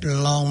រ៉ុកែត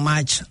Long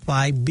March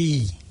 5B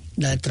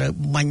ដែលត្រូវ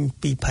បាញ់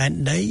ពីផែន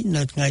ដី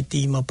នៅថ្ងៃ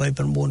ទី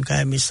29ខែ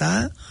មេសា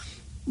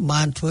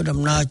បានធ្វើដំ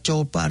ណើរចូ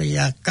លបរិ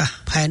យាកាស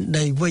ផែន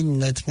ដីវិញ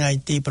នៅថ្ងៃ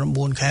ទី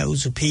9ខែឧ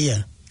សភា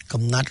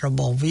កំណត់រ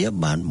បស់វា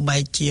បានបែ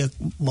កជា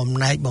បំ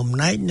ណែក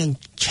និង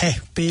ឆេះ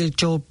ពេល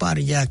ចូលប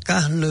រិយាកា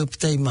សលើផ្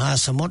ទៃមហា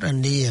សមុទ្រឥ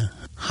ណ្ឌា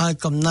ហើយ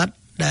កំណត់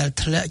ដែល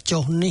ធ្លាក់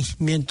ចុះនេះ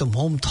មានទំ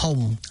ហំធំ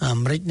អា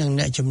មេរិកនិង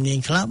អ្នកជំនាញ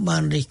ខ្លះបា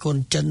នរិះគ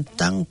ន់ចិន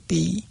តាំង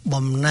ពី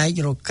បំណែក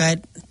រ៉ុកែត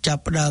ចា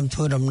ប់ផ្ដើមធ្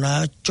វើដំណើ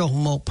រចុះ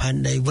មកផែន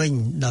ដីវិញ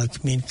ដោយ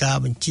គ្មានការ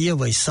បញ្ជា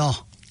អ្វីសោះ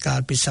កា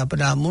លពីសប្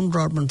តាហ៍មុនរ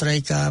ដ្ឋមន្ត្រី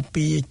ការ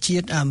ពារជា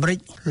តិអាមេរិក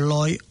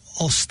Lloyd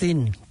Austin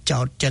ចោ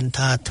ទចិន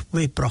ថាធ្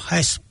វេសប្រហែ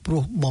សព្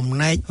រោះបំ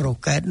ណែករ៉ុ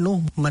កែតនោះ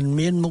មិន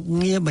មានមុខ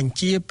ងារបញ្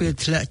ជាពេល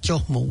ធ្លាក់ចុះ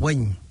មកវិញ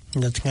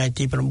នៅថ្ងៃ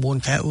ទី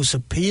9ខែឧស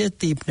ភា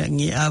ទីភ្នាក់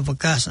ងារអវ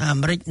កាសអា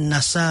មេរិក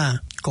NASA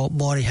ក៏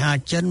បរិហារ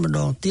ចិនម្ដ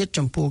ងទៀត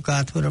ចំពោះកា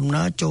រធ្វើដំ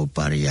ណើរចូលប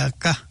រិយា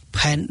កាស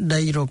ផែន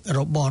ដីរ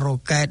បស់រ៉ុ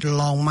កែត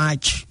Long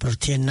March ប្រ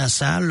ធាន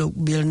NASA លោក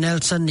Bill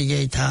Nelson និ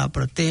យាយថា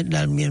ប្រទេស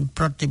ដែលមាន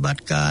ប្រតិបត្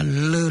តិការ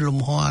លើលំ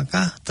ហអា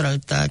កាសត្រូវ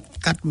តែ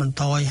កាត់បន្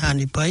ថយហា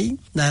និភ័យ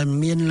ដែល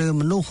មានលើ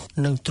មនុស្ស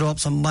និងទ្រព្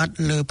យសម្បត្តិ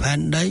លើផែន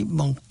ដី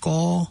បង្ក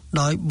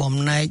ដោយបំ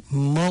ណែក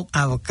មក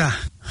អវកាស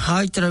ហើ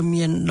យត្រូវ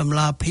មានដំ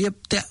ណាភៀប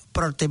ត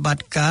ប្រតិបត្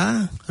តិការ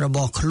រប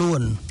ស់ខ្លួ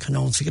នក្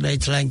នុងសេចក្តី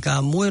ថ្លែងការ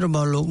ណ៍មួយរប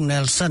ស់លោក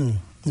Nelson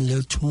លើ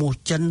កឈ្មោះ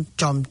ចិន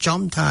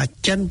ចំថា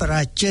ចិនប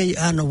រាជ័យ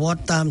អនុវត្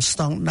តតាមស្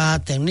តង់ដារ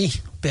ទាំងនេះ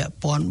ពាក់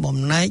ព័ន្ធបំ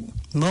ណែក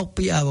មក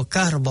ពីអវ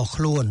កាសរបស់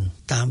ខ្លួន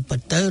តាមពិត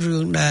ទៅរឿ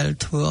ងដែល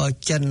ធ្វើឲ្យ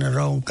ចិន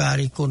រងការ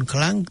រិះគន់ខ្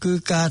លាំងគឺ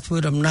ការធ្វើ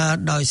ដំណើរ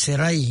ដោយសេ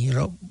រី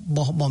រប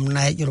ស់បំ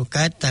ណែករ៉ុ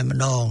កែតតែម្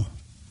ដង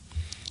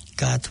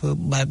ការធ្វើ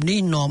បែបនេះ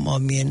នាំឲ្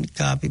យមាន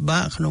ការពិបា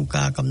កក្នុង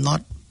ការកំណ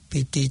ត់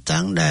ពីទី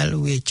តាំងដែល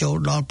វាចូល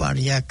ដល់ប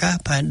រិយាកាស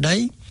ផែនដី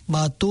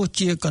បើទោះ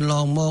ជាកន្ល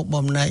ងមក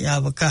បំណែកអ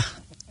វកាស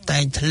តែ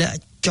ងធ្លាក់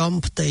ចំ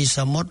ផ្ទៃស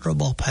មុទ្ររ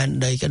បស់ផែន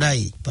ដីក្តី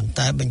ប៉ុន្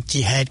តែបញ្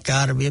ជាហេតុកា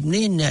ររបៀប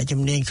នេះអ្នក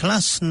ជំនាញខ្លះ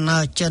ស្នើ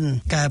ចិន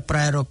កែប្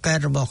រែរ៉ុកែត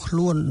របស់ខ្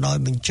លួនដោយ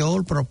បញ្ចូល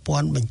ប្រព័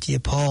ន្ធបញ្ជា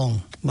ផង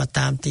មក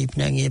តាមទីភ្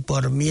នាក់ងារព័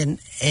ត៌មាន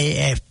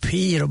AFP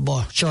រប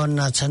ស់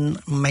Jonathan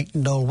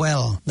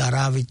McDowell តា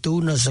រាវិទូ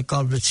នៅសាក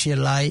លវិទ្យា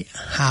ល័យ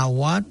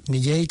Harvard និ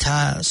យាយថា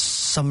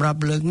សម្រាប់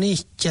លើកនេះ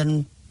ចិន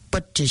ពិ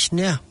តជាឈ្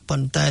នះប៉ុ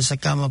ន្តែស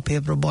កម្មភាព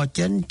របស់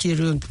ចិនជា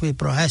រឿងធ្វេស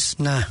ប្រហែស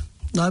ណាស់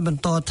ដោយប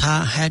ន្តថា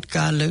ហេតុ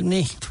ការណ៍លើក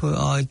នេះធ្វើ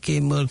ឲ្យគេ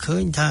មើលឃើ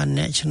ញថា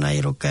អ្នកច្នៃ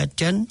រ៉ុកែត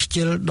ចិនខ្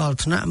ជិលដល់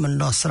ថ្នាក់មិន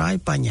ដោះស្រាយ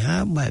បញ្ហា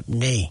បែប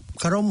នេះ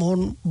ក្រុមហ៊ុន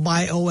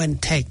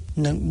BioNTech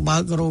នឹងបើ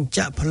ករោងច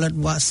ក្រផលិត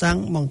វ៉ាក់សាំង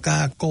បង្កា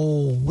រ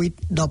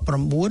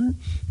COVID-19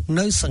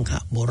 នៅសិង្ហ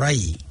បុរី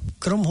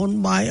ក្រុមហ៊ុន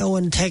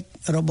BioNTech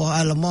របស់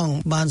អាល្លឺម៉ង់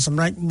បានស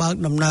ម្រេចបើក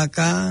ដំណើរ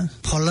ការ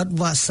ផលិត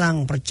វ៉ាក់សាំង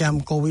ប្រចាំ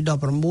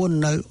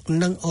COVID-19 នៅ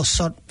នឹងឱស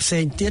ថផ្សេ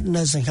ងទៀត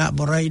នៅសិង្ហ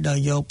បុរីដោយ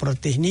យកប្រ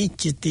ទេសនេះ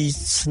ជាទី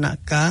ស្នាក់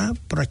ការ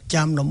ប្រ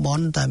ចាំតំប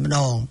ន់តែម្ដ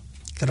ង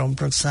ក្រុម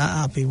ប្រឹក្សា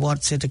អភិវឌ្ឍ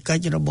សេដ្ឋកិច្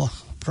ចរបស់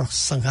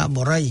សិង្ហ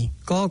បុរី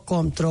ក៏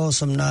គាំទ្រ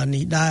សំណើ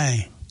នេះដែរ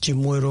ជា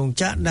មួយរោង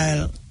ចក្រដែល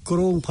គ្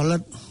រោងផលិ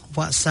ត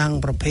វ៉ាក់សាំង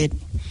ប្រភេទ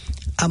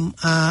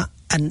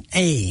mRNA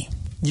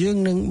យើង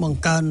នឹងបង្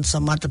កើនស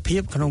មត្ថភា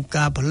ពក្នុង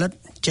ការផលិត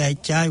ចែក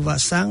ចាយវ៉ា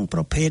ក់សាំងប្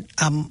រភេទ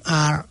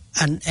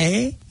mRNA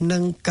និ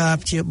ងការ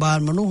ព្យាបាល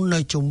មនុស្សនៅ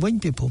ជុំវិញ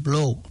ពិភព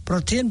លោកប្រ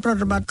ធានប្រ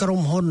តិបត្តិក្រុ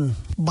មហ៊ុន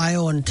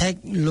BioNTech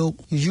លោក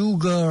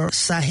Ugur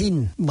Sahin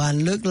បាន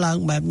លើកឡើង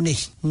បែបនេះ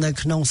នៅ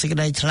ក្នុងសេចក្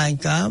តីថ្លែង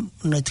ការណ៍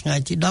នៅថ្ងៃ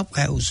ទី10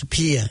ខែឧស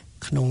ភា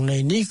ក្នុងន័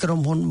យនេះក្រុម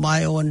ហ៊ុន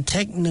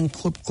BioNTech នឹង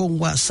ផ្គត់ផ្គង់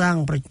វ៉ាក់សាំង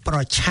ប្រ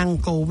ឆាំង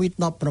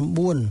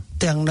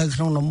COVID-19 ទាំងនៅក្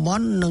នុងតំប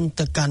ន់និង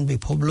ទៅកាន់ពិ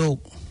ភពលោក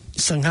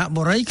សង្ហ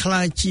បុរីក្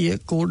លាយជា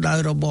គោលដៅ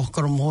របស់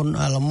ក្រុមហ៊ុន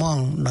អាល្លឺម៉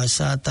ង់ដោយ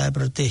សារតែ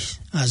ប្រទេស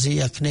អាស៊ី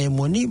អាគ្នេយ៍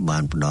មួយនេះបា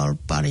នផ្ដល់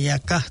បរិយា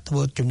កាសធ្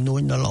វើជំនួ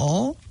ញដ៏ល្អ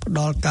ផ្ដ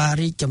ល់ការ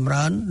រីកចម្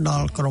រើនដ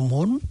ល់ក្រុម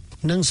ហ៊ុន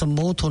និងសម្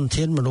បូរធន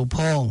ធានមនុស្ស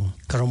ផង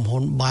ក្រុមហ៊ុ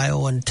ន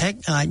BioNTech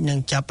អាចនឹង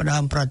ចាប់ផ្ដើ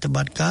មប្រតិប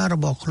ត្តិការរ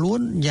បស់ខ្លួន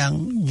យ៉ាង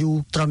យូរ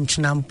ត្រឹម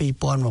ឆ្នាំ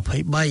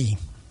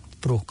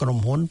2023ព្រោះក្រុម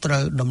ហ៊ុនត្រូ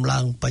វដំឡើ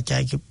ងបច្ចេ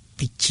ក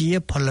វិទ្យា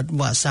ផលិត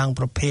វ៉ាក់សាំង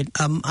ប្រភេទ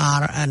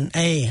mRNA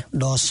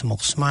ដ៏ស្មុគ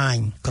ស្មាញ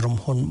ក្រុម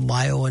ហ៊ុន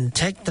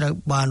BioNTech ត្រូវ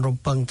បានរំ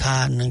ពឹងថា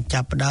នឹង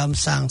ចាប់ផ្ដើម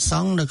សាងស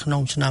ង់នៅក្នុ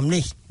ងឆ្នាំ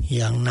នេះ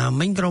យ៉ាងណា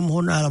មិញក្រុម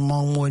ហ៊ុនអាល្លឺម៉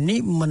ង់មួយនេះ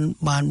មិន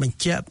បានបញ្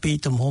ជាក់ពី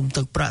ទំហំ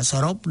ទឹកប្រាក់ស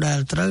រុបដែល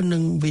ត្រូវនឹ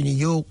ងវិនិ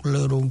យោគ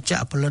លើរោងចក្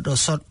រផលិតឱ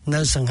សថ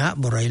នៅសង្ហ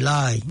បុរី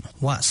ឡើយ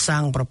វ៉ាក់សាំ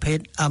ងប្រភេទ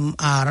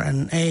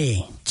mRNA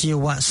ជា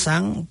វ៉ាក់សាំ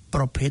ង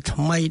ប្រភេទ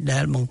ថ្មីដែ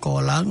លបង្ក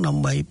ឡើងដើ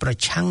ម្បីប្រ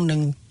ឆាំងនឹ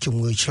ងជំ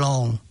ងឺឆ្ល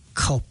ង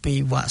ខុសពី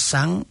វ៉ាក់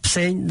សាំងផ្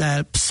សេងដែល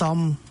ផ្សំ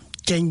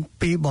ចេញ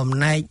ពីបំ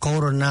ណែក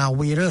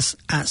Coronavirus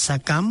អស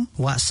កម្ម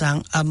វ៉ាក់សាំង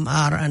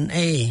mRNA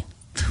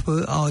ធ្វើ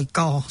ឲ្យ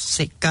កោ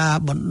សិកា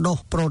បណ្ដុះ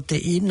ប្រូតេ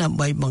អ៊ីនដើម្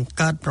បីបង្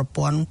កើតប្រ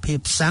ព័ន្ធភាព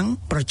ផ្សាំង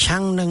ប្រឆាំ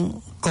ងនឹង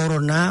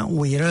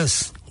Coronavirus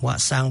វ៉ា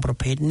ក់សាំងប្រ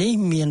ភេទនេះ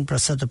មានប្រ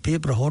សិទ្ធភាព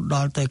រហូតដ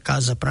ល់ទៅ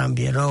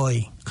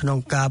 95% ក្នុង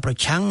ការប្រ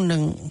ឆាំងនឹ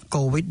ង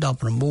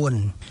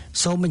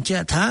COVID-19 សូមបញ្ជា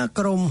ក់ថា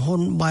ក្រុមហ៊ុ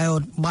ន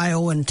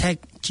BioNTech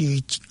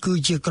គឺ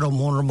ជាក្រុម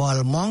ហ៊ុនរបស់អា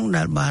ល្លឺម៉ង់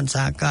ដែលបានស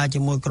ហការជា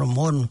មួយក្រុម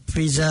ហ៊ុន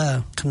Pfizer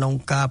ក្នុង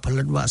ការផ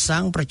លិតវ៉ាក់សាំ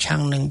ងប្រឆាំ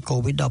ងនឹង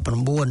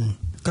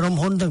COVID-19 ក្រុម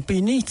ហ៊ុនទាំងពីរ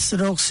នេះ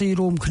រកស៊ី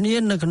រួមគ្នា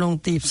នៅក្នុង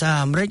ទីផ្សារ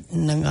អាមេរិក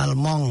និងអាល្លឺ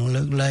ម៉ង់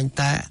លើកលែង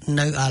តែ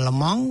នៅអាល្លឺ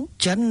ម៉ង់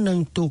ចិននិង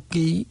ទូ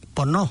គី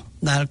ប៉ុណ្ណោះ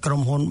ដែលក្រុ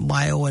មហ៊ុន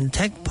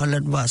BioNTech ផលិ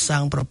តវ៉ាក់សាំ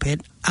ងប្រភេទ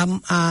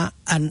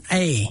mRNA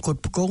គ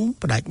ត់ផ្គង់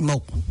ផ្ដាច់មុ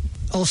ខ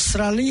អូស្ត្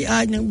រាលី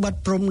អាចនឹងបិទ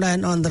ព្រំដែន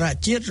អន្តរ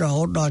ជាតិរ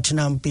ហូតដល់ឆ្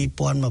នាំ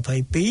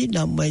2022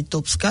ដើម្បីទ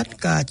ប់ស្កាត់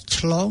ការ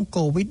ឆ្លង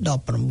COVID-19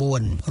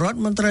 រដ្ឋ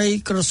មន្ត្រី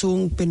ក្រសួង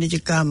ពាណិជ្ជ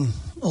កម្ម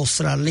អូស្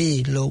ត្រាលី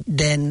លោក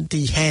Dan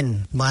Tehan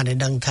បាន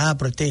ដឹងថា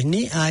ប្រទេស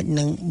នេះអាច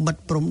នឹងបិទ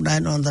ព្រំដែ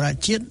នអន្តរ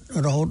ជាតិ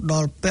រហូតដ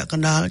ល់ពាក់ក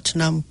ណ្ដាលឆ្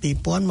នាំ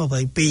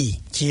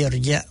2022ជារ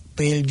យៈ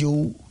ពេលយូ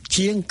រ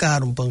ជាងការ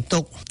រំពឹងទុ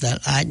កដែល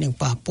អាចនឹង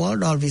ប៉ះពាល់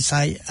ដល់វិ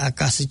ស័យអា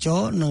កាសច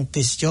រណ៍និង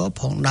ទេសចរណ៍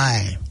ផងដែរ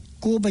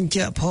គួរបញ្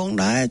ជាក់ផង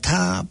ដែរ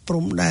ថាព្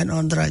រំដែនអ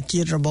ន្តរជា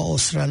តិរបស់អូ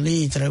ស្ត្រាលី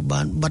ត្រូវ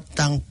បានបិទ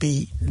តាំងពី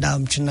ដើ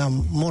មឆ្នាំ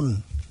មុន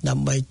ដើ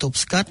ម្បីទប់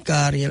ស្កាត់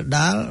ការរាល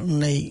ដាល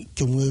នៃ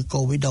ជំងឺ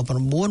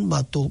COVID-19 បើ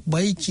ទោះ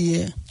បីជា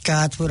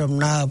ការធ្វើដំ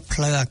ណើរផ្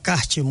លូវអាកា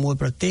សជាមួយ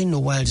ប្រទេសនូ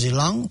វែលសេ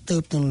ឡង់ទើ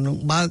បនឹង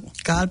បើក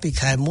កាលពី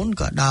ខែមុន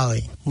ក៏ដោយ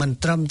មិន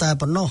ត្រឹមតែ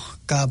ប៉ុណ្ណោះ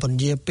ការពន្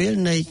យាពេល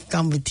នៃក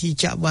ម្មវិធី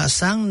ចាក់វ៉ាក់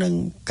សាំងនិង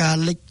ការ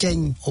លេចចេញ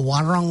វ៉ា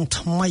រ៉ង់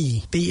ថ្មី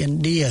ពីឥ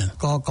ណ្ឌា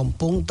ក៏កំ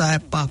ពុងតែ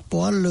ប៉ះ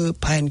ពាល់លើ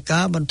ផែន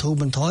ការបន្ធូរ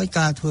បន្ថយ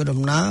ការធ្វើ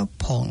ដំណើរ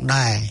ផង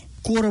ដែរ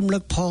គួររំលឹ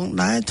កផង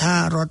ដែរថា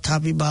រដ្ឋា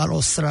ភិបាល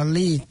អូស្ត្រា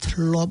លីធ្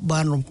លាប់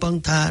បានរំពឹង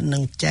ថានឹ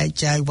ងចែក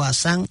ចាយវ៉ាក់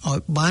សាំងឲ្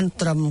យបាន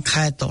ត្រឹម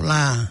ខែតុ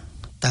លា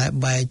តែ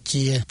បែរ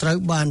ជាត្រូវ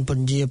បានព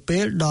ន្យាពេ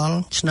លដល់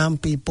ឆ្នាំ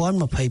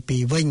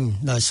2022វិញ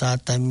ដោយសារ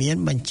តែមាន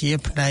បញ្ជា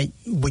ផ្នែក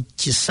វិទ្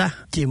យាសាស្ត្រ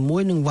ជាមួ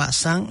យនឹងវ៉ាក់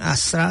សាំង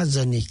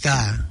AstraZeneca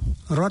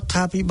រដ្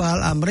ឋាភិបាល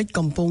អាមេរិក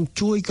កំពុង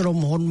ជួយក្រុម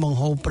ហ៊ុនបង្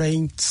ហូរប្រេង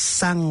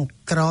សាំង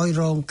ក្រោយ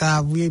រងការ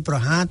វាយប្រ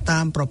ហារតា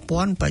មប្រ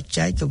ព័ន្ធបច្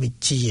ចេកវិ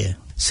ទ្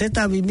យាសេ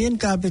តាវិមាន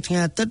កាលពីថ្ងៃ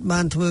អាទិត្យ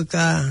បានធ្វើ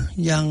ការ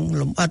យ៉ាង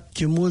លម្អិត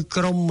ជាមួយ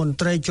ក្រុមមន្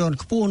ត្រីជាន់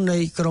ខ្ពស់នៃ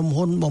ក្រុម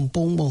ហ៊ុនបំព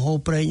ង់បង្ហូរ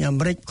ប្រេងអា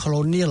មេរិក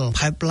Colonial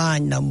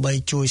Pipeline ដើម្បី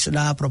ជួយស្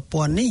ដារប្រ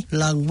ព័ន្ធនេះ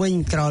ឡើងវិញ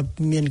ក្រោយ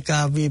មាន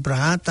ការវាយប្រ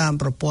ហារតាម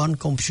ប្រព័ន្ធ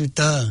កុំព្យូ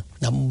ទ័រ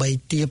ដើម្បី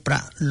ទារប្រា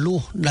ក់លួ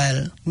សដែល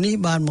នេះ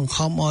បានបង្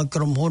ខំឲ្យ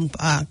ក្រុមហ៊ុន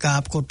ផ្អាកការ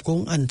ផ្គត់ផ្គ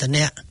ង់ឥន្ធ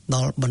នៈដ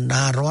ល់បណ្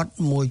ដារដ្ឋ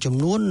មួយចំ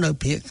នួននៅ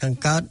ភាគខាង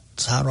កើត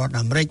សហរដ្ឋ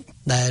អាមេរិក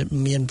ដែល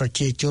មានប្រ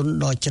ជាជន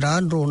ដ៏ច្រើ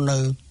នរស់នៅ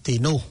ទី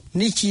នោះ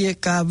នេះជា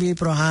ការវាយ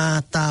ប្រហារ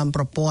តាម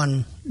ប្រព័ន្ធ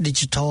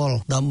Digital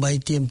ដើម្បី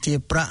ទាមទារ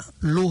ប្រាក់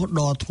លួស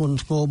ដ៏ធ្ងន់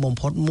ធ្ងរបំ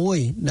ផុតមួយ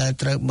ដែល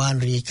ត្រូវបាន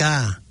រាយកា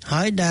រណ៍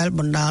ហើយដែល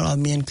បណ្ដាលឲ្យ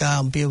មានការ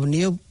អំពាវ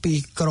នាវពី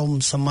ក្រុម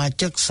សមា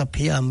ជិកស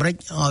ភាអាមេរិក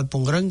ឲ្យព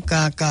ង្រឹង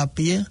ការការ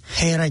ពារ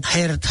ហេ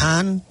ដ្ឋា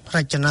នរ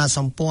ចនាស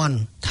ម្ព័ន្ធ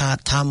ថា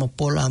ធម្ម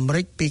ពលអាមេ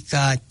រិកពី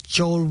ការ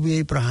ចូលវា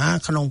យប្រហារ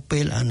ក្នុងពេ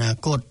លអនា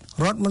គត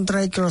រដ្ឋមន្ត្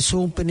រីក្រសួ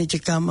ងពាណិជ្ជ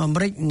កម្មអាមេ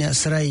រិកអ្នក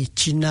ស្រី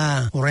Gina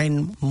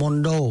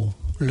Raimondo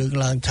លើក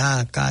ឡើងថា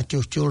ការជួ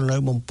សជុលនៅ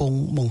បំពង់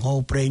បង្ហូរ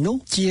ប្រេងនោះ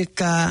ជា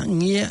ការ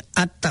ងារ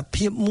អត្ត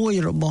ភាពមួយ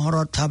របស់រ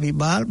ដ្ឋាភិ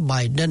បាល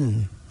Biden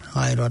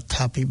ហើយរដ្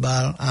ឋាភិបា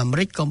លអាមេ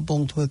រិកកំពុង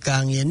ធ្វើកា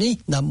រងារនេះ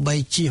ដើម្បី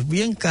ជៀស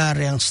វាងការ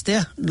រាំងស្ទះ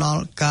ដ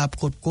ល់ការផ្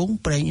គត់ផ្គង់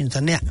ប្រេងឥន្ធ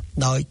នៈ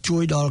ដោយជួ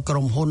យដល់ក្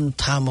រុមហ៊ុន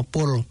ធម្មព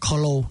ល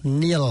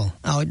Colonial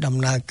ឲ្យដំ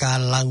ណើរការ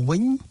ឡើងវិ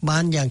ញបា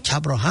នយ៉ាងឆា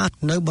ប់រហ័ស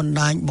នៅបណ្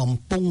ដាញបំ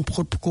ពង់ផ្គ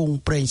ត់ផ្គង់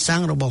ប្រេងសាំ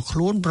ងរបស់ខ្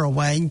លួនប្រ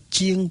វែង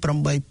ជាង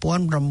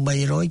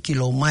 8,800 គី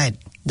ឡូម៉ែត្រ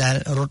ដែល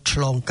រត់ឆ្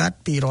លងកាត់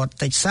ពីរដ្ឋ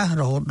Texas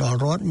រហូតដល់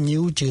រដ្ឋ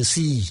New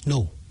Jersey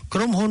នោះក្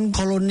រុមហ៊ុន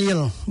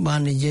Colonial បា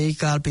ននិយាយ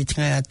កាលពីថ្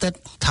ងៃអាទិត្យ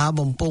ថា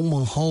បំពង់ប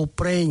ង្ហូរ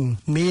ប្រេង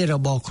មេរ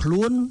បស់ខ្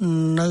លួន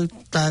នៅ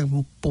តែ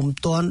ពុំ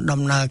ទាន់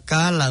ដំណើរ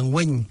ការឡើង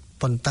វិញ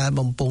ប៉ុន្តែ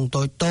បំពង់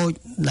តូចៗ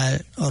ដែល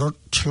រ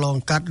ត់ឆ្លង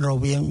កាត់រ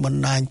វាងប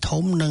ណ្ដាញ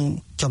ធំនិង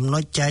ចំណុ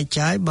ចចែក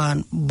ចាយបាន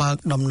បើក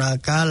ដំណើរ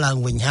ការឡើង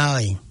វិញហើ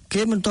យ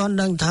គេមិនទាន់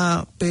ដឹងថា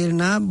ពេល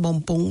ណាបំ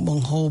ពង់ប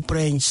ង្ហូរប្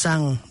រេងសាំ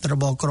ងរ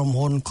បស់ក្រុម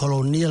ហ៊ុន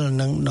Colonial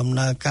នឹងដំ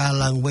ណើរការ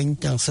ឡើងវិញ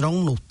ទាំងស្រុង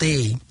នោះទេ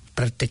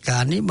ព្រឹត្តិកា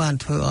រណ៍នេះបាន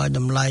ធ្វើឲ្យត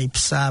ម្លៃ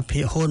ផ្សារ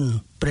ភាគហ៊ុន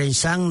ប្រេង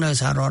សាំងនៅ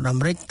សហរដ្ឋអា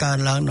មេរិកកើន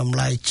ឡើងតម្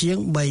លៃជាង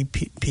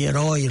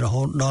 3% រ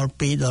ហូតដល់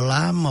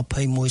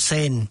$2.21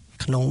សេន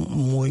ក្នុង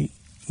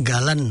1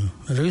 gallon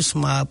ឬស្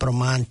មើប្រ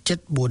មាណ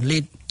74លី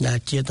ត្រដែល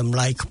ជាតម្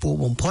លៃខ្ពស់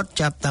បំផុត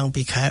ចាប់តាំង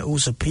ពីខែឧ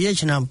សភា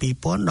ឆ្នាំ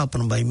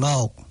2018ម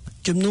ក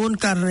ចំនួន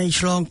ករណី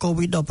ឆ្លង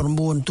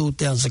COVID-19 ទូ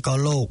ទាំងសកល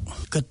លោក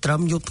គិតត្រឹ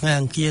មយប់ថ្ងៃ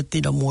អង្គារទី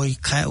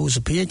11ខែឧស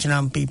ភាឆ្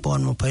នាំ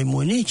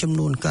2021នេះចំ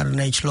នួនករ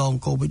ណីឆ្លង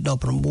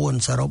COVID-19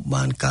 សរុប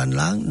បានកើន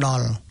ឡើងដ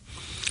ល់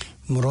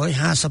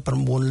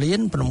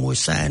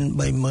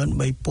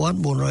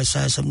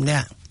159,633,440 នា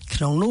ក់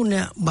ក្នុងនោះអ្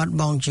នកបាត់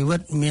បង់ជីវិ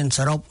តមានស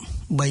រុប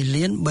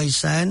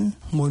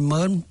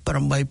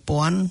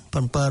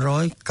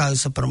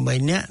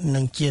3,318,798 នាក់និ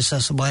ងជាសះ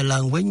ស្បើយឡើ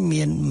ងវិញ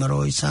មាន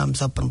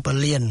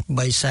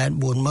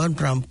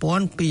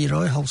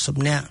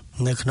137,345,260 នាក់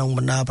នៅក្នុងប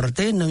ណ្ដាប្រ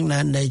ទេសនិងដែ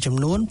នដីចំ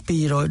នួន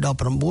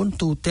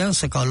219ទូទាំង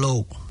សកលលោ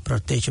កប្រ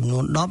ទេសចំនួ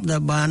ន10ដែ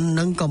លបាន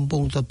និងកំពុ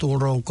ងទទួល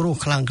រងគ្រោះ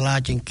ខ្លាំងក្លា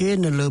ជាងគេ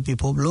នៅលើពិ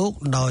ភពលោក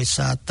ដោយ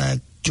សារតែ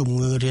ជំ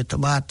ងឺរាត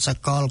ត្បាតស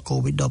កល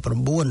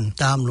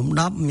COVID-19 តាមលំ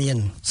ដាប់មាន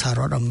សហរ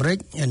ដ្ឋអាមេរិក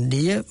ឥណ្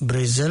ឌា ប្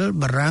រេស៊ីល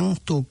បារាំង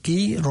ទូគី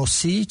រុស្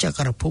ស៊ី ច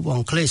ក្រភពអ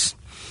ង់គ្លេស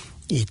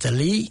អ៊ីតា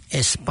លី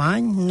អេស្ប៉ាញ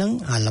និង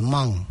អាល្លឺ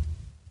ម៉ង់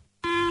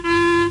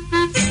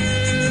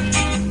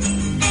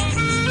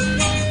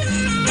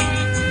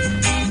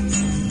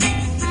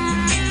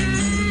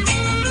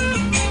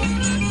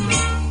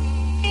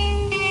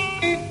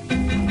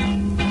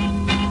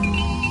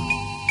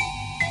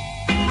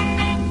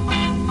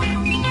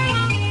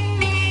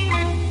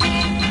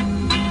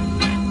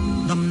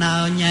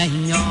ញ៉ៃ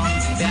ញង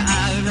តែ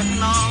អើរខ្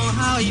នង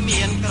ហើយ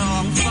មានក្រ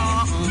ងស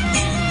ក់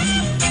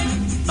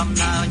ដំ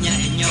ណើរញ៉ៃ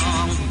ញ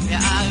ងតែ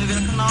អើរ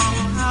ខ្នង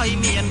ហើយ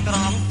មានក្រ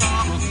ងស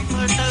ក់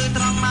មើលទៅ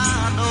ត្រង់ណា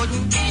ដូច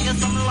ជា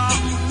សំឡង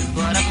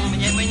ព្រឹក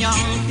ញ៉ៃញង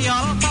ខ្យ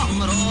ល់បក់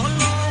រលំ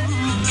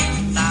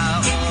តើ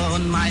អូ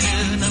នម៉ែ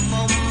នៅ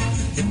មុំ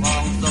ទីប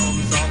ងសូម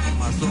សុខ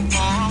មកសុខប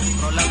ង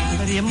រលឹក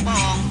រៀមប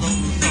ងសូម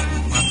សុខ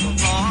មកសុខ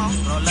បង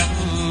រលឹក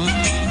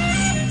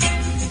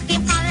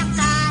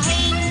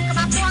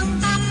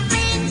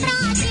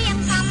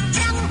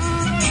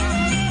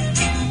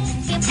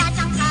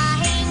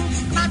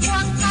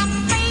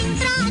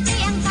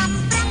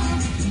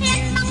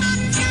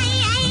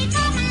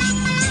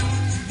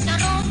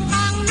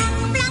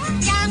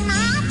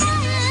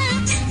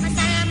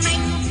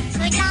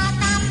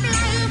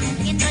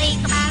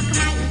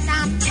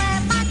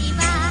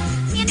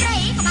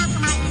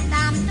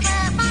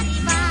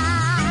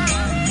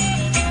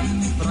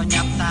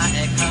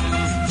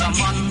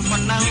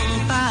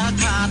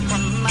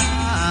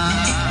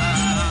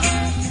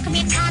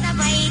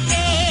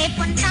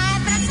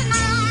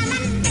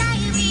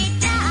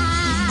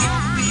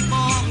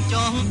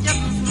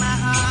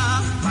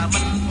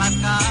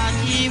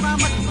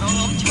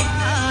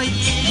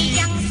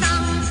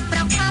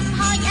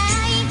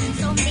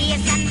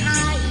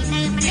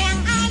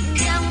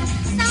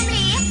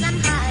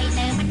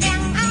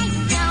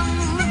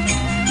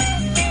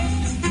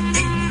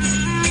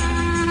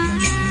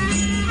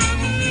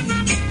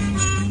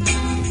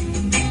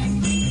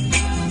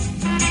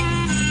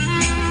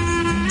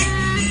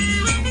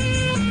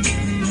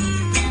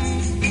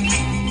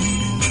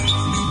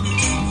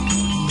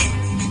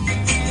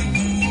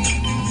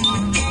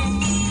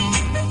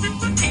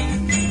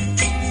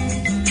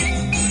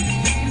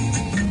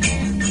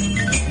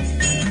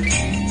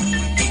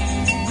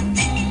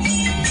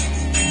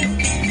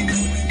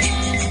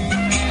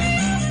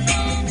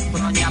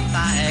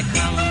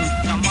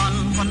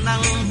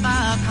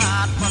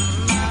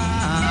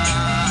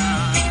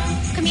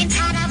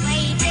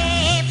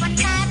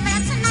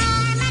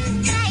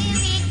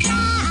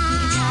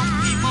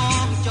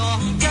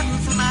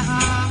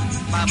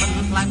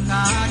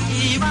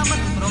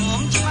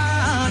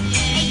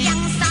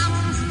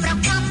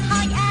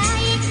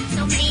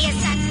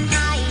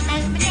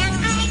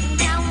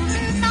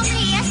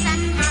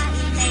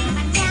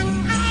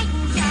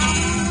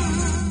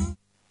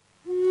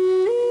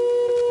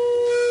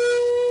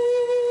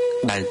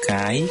ដៅ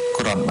កាយ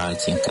គ្រាន់បើ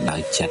ជាងក្តៅ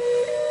ចិត្ត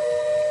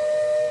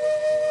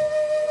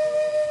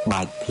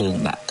បាច់ភ្លើង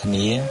ដាក់គ្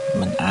នា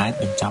មិនអាច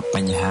បញ្ចប់ប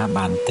ញ្ហា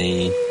បានទេ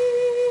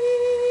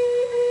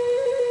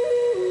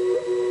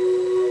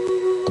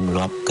ទម្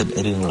លាប់គិត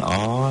រឿងល្អ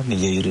និ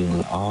យាយរឿង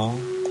ល្អ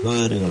ធ្វើ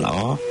រឿងល្អ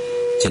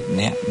ចិត្ត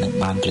អ្នកនឹង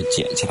បានត្រ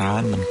ជាក់ច្រើ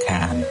នមិន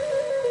ខាន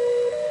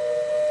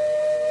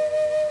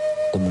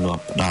ទម្លា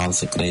ប់ផ្ដល់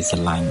សេចក្តីស្រ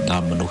ឡាញ់ដ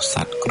ល់មនុស្សស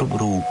ត្វគ្រប់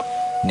រូប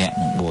អ្នក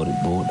នឹងបរិ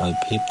បូរណ៍ដោយ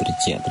ភាពត្រ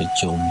ជាក់ត្រ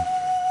ជុំ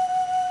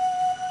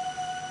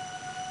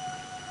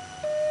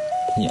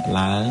ភ្ញាក់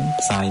ឡើង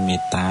ផ្សាយមេ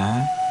ត្តា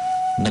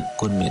នឹក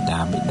គុណមេដា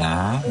បិតា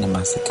នម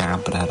ស្ការ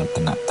ព្រះរត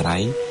នត្រ័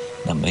យ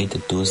ដើម្បីទ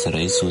ទួលសិ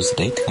រីសួស្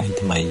តីថ្ងៃ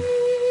ថ្មី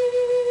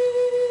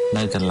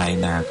នៅកន្លែង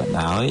ណាក៏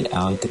ដោយ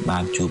ឲ្យតែបា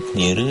នជួបគ្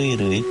នារឿយ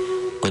ៗ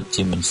ពិត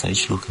ជាមិនសូវ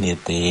ឆ្លោះគ្នា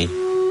ទេ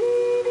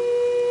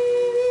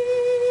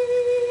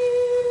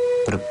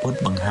ព្រះពុទ្ធ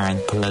បង្ហាញ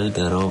ផ្លូវ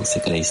ទៅរកសេ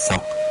ចក្តីសុ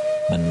ខ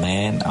មិនមែ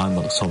នឲ្យម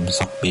កសុំ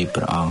សុខពី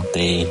ព្រះអង្គ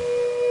ទេ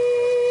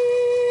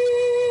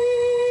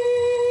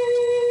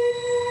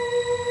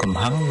កំ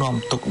ហឹងនាំ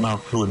ទុក្ខដ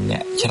ល់ខ្លួនអ្ន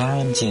កច្រើ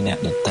នជាងអ្នក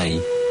ដទៃ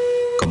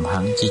កំហឹ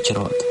ងជាច្រ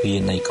កទ្វារ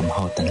នៃកំ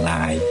ហុសទាំង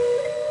ឡាយ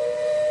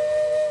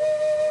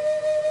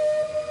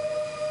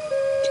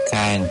ឆ្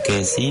កែអង្គេ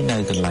ស៊ីនៅ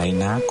កន្លែង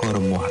ណាក៏រ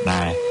មាស់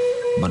ដែរ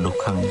មនុស្ស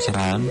ខឹងច្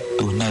រើន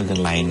ទោះនៅក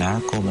ន្លែងណា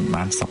ក៏មិន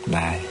បានសុខ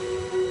ដែរ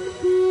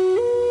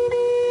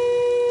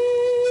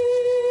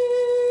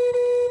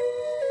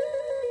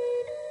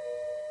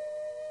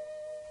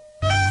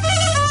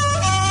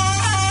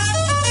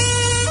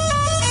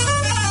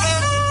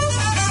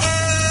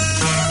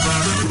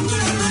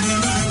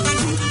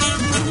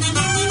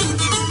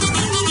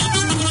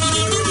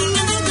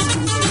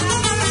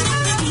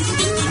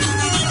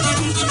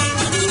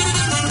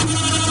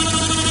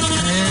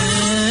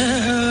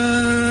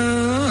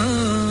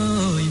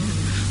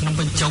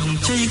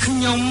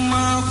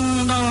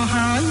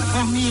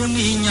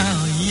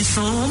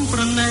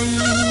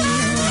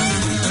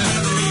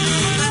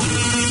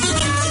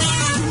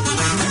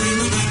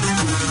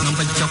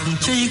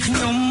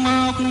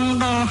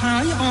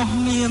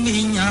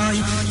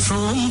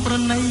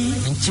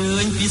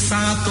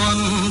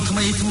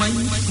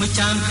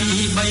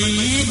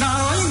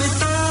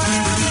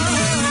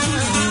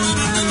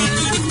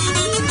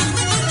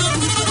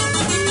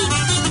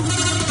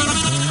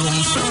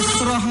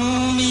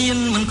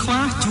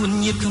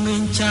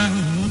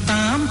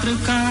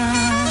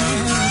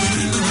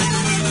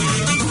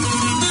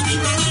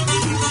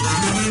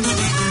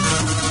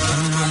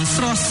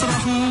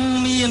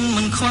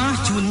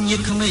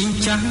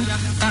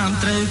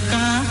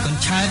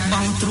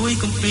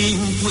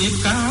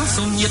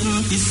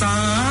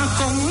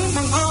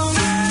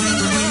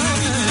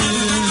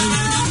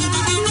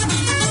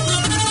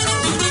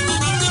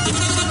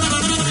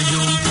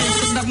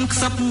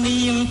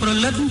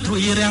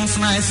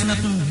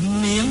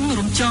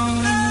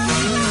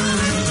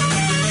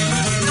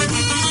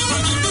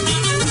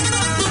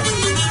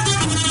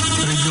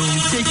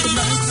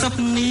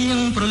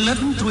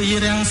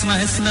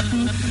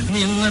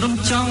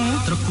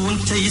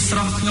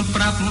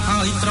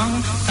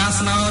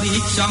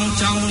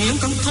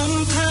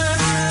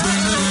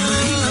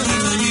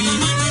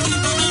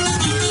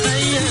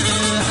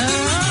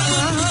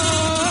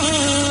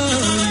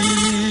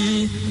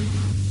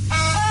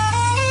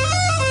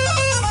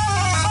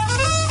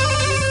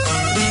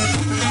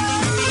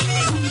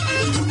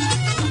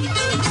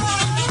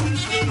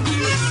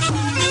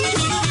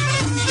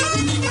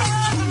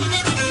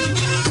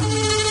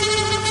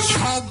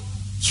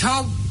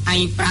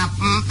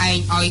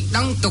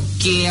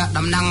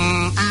ដំណឹង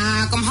អា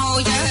កំហោ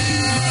យ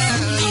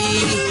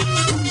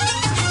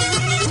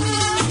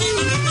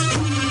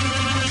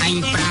អញ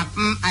ប្រាប់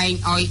ឯង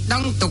ឲ្យដឹ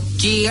ងទុក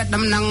ជា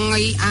ដំណឹង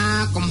អា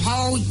កំ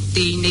ហោយ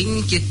ទីនេះ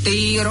ជាទី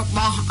រប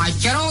ស់អាច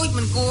ជ្រួយ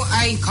មិនគួរ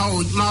ឯងខូ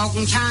ចមក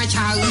ឆា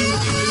ឆៅ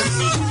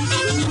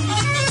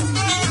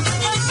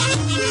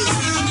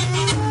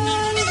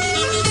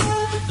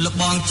ល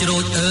បងជ្រួ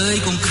យអើយ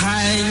កុំ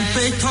ខែង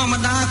ពេកធម្ម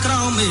តាក្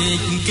រោមមេ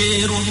ឃគេ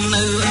រស់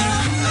នៅ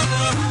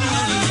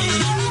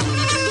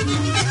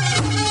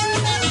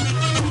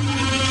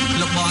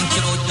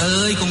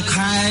អើយកុំ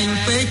ខែង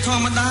ពេកធ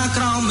ម្មតា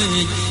ក្រោមមេ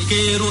ឃ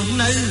គេរស់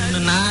នៅនរ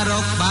ណារ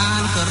កបា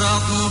នក៏រ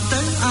ក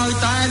ទៅឲ្យ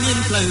តែមាន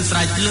ផ្លូវស្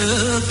រេចលើ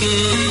គេ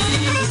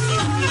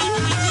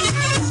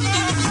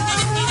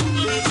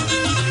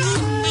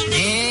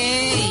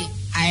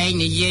ឯង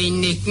និយាយ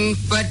នេះ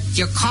ពិត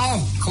ជាខុស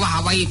ខ្វះ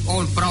អ្វីអូ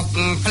នប្រុស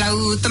ផ្លូវ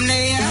ទំ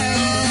នេរ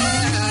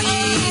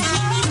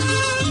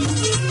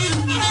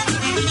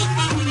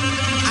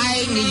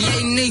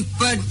នេះ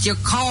ពិតជា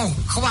ខុស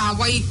ខ្វះអ្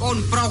វីអូន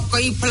ប្រុស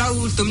កៃផ្លូវ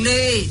ទំ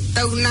នេរ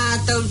ទៅណា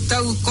ទៅ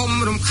កុំ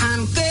រំខាន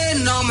គេ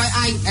នាំឲ្យ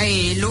ឯងអេ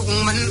លោក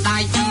មិនដា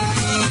ច់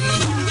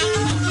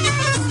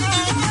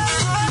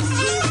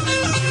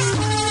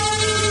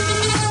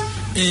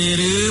អេ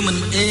ឬមិន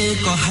អេ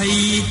ក៏ហី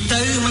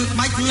ទៅមិន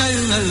បាច់ងើ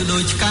ដូ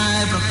ចឆ្កែ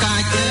ប្រកា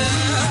ច់ទេ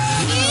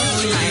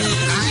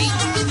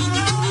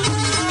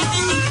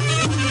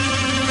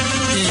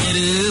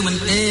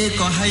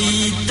ក៏ហី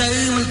ទៅ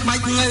មិនបា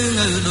ច់ងើ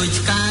ដូច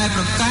ឆ្កែ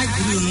ប្រកាច់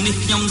រឿងនេះ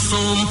ខ្ញុំ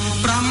សូម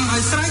ប្រាំឲ្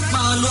យស្រេច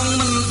បើលង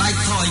មិនដាច់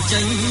ថយ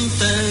ចេញ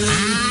ទៅ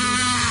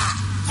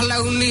ផ្លូ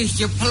វនេះ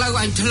ជាផ្លូវ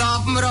អញធ្លា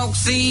ប់រក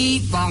ស៊ី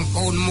បងប្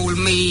អូនមូល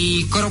មី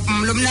គ្រប់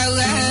លំនៅ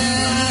អើ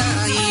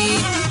យ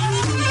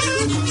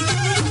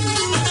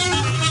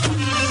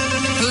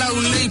ផ្លូវ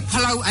នេះ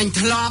ផ្លូវអញ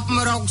ធ្លាប់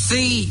រក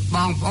ស៊ីប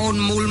ងប្អូន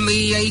មូលមី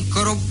អី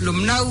គ្រប់លំ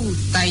នៅ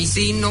តែ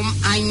ស៊ីនំ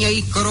អញអី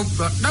គ្រប់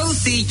រដូវ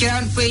ស៊ីច្រើ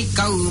នពេក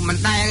កៅមិន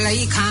ដែលលៃ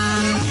ខា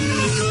ន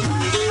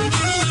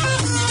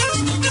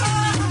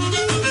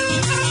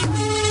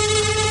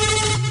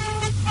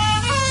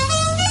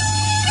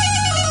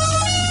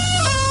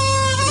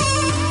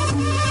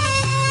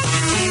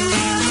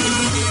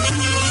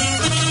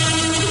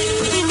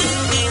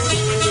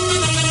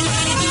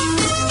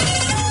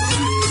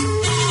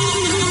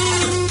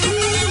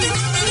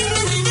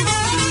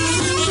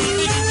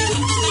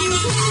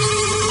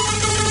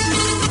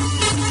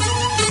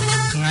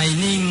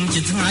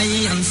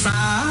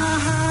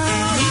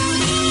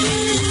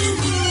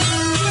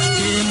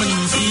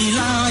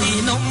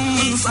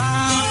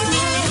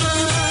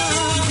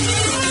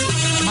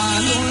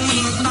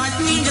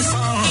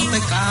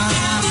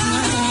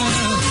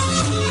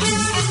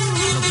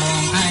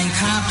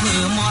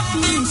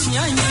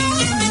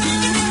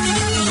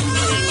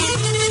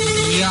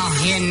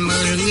មាន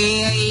មើលងា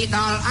យដ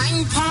ល់អញ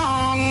ផ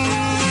ង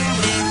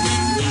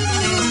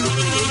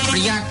ប្រ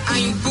យ័ត្នអ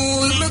ញពូ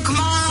យមើលខ្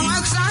មៅឲ្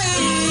យខ្សែ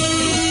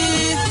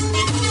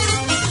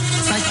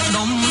សាច់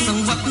ដុំស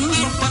ង្វឹក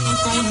ប៉ុន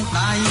កូន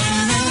ដៃ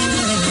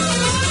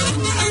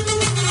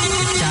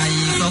ចៃ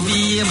ក៏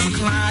វាមិន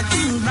ខ្លាច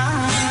ដែ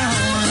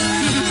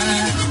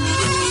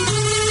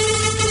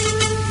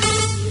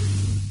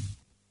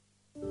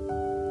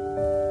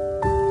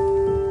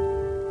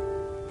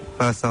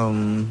រសូម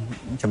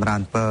ចម្រើ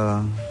នពរ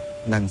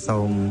និងសូ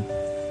ម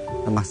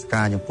នមស្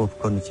ការចំពោះ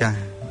គុណម្ចាស់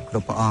គ្រ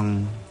ប់ព្រះអង្គ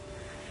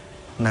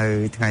នៅ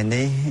ថ្ងៃ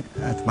នេះ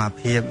អាត្មា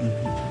ភាព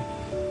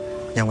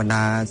យ៉ាងបណ្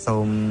ដាសូ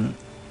ម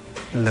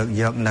លើក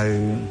យកនៅ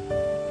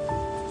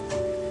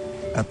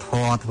ធ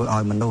ម៌ធ្វើឲ្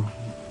យមនុស្ស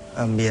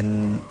មាន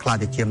ខ្លា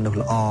ចជាមនុស្ស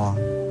ល្អ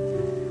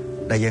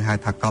ដែលយើងហៅ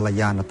ថាកល្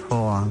យាណធ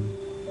ម៌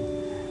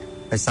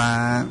ដោយសារ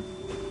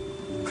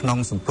ក្នុង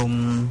សង្គម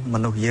ម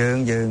នុស្សយើង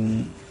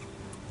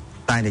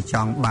តែតែច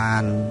ង់បា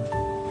ន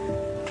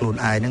ខ្លួន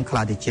ឯងនឹងខ្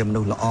លាចជាមនុ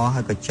ស្សល្អ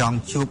ហើយក៏ចង់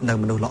ជួបនៅ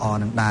មនុស្សល្អ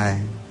នឹងដែរ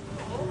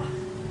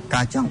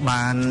ការចង់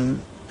បាន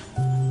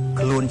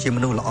ខ្លួនជាម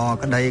នុស្សល្អ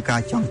ក្តីកា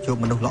រចង់ជួប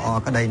មនុស្សល្អ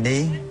ក្តី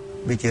នេះ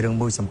វាជារឿង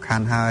មួយសំខា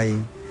ន់ហើយ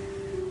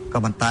ក៏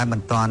ប៉ុន្តែមិ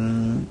នទាន់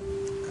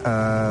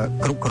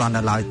គ្រប់គ្រាន់ដ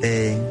ល់ឡើយទេ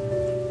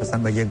បើសិន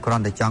បើយើងគ្រា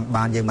ន់តែចង់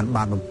បានយើងមិន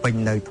បានបំពេញ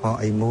នៅធម៌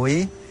អីមួយ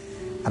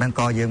អាហ្នឹង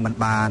ក៏យើងមិន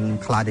បាន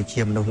ខ្លាច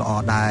ជាមនុស្សល្អ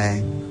ដែរ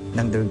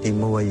នឹងរឿងទី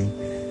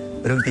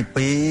1រឿងទី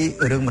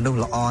2រឿងមនុស្ស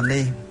ល្អ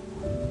នេះ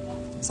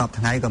សព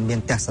ថ្ងៃក៏មាន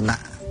ទស្សនៈ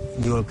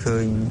យល់ឃើ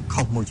ញ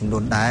ខុសមួយចំនួ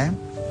នដែរ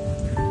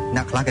អ្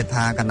នកខ្លះគេ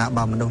ថាគណៈ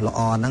បើមនុស្សល្អ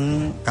ហ្នឹង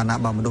គណៈ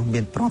បើមនុស្ស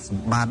មានទ្រព្យស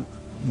ម្បត្តិ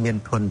មាន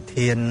ធន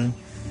ធាន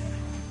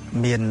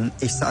មាន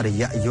អិសរិ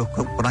យយសគ្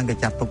រប់គ្រាន់គេ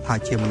ចាត់ទុកថា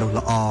ជាមនុស្ស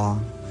ល្អ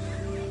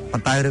ប៉ុ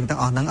ន្តែរឿងទាំង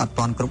អស់ហ្នឹងអត់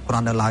ទាន់គ្រប់គ្រា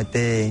ន់ដល់ឡើយ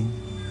ទេ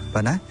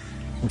បាទណា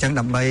អញ្ចឹង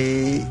ដើម្បី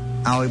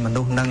ឲ្យម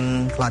នុស្សហ្នឹង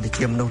ខ្លាច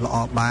ជាមនុស្សល្អ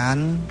បាន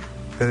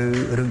គឺ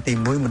រឿងទី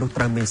1មនុស្ស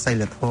ត្រូវមានសី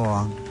លធ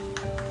ម៌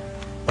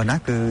ប៉ុន្តែ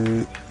គឺ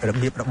រ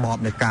បៀបរបប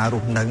នៃការរ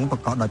ស់នៅប្រ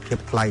កបដោយភាព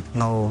ថ្លៃថ្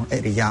នូរអ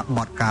រិយាប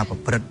ថការប្រ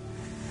ព្រឹត្ត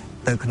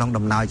ទៅក្នុង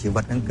ដំណើរជី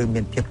វិតហ្នឹងគឺ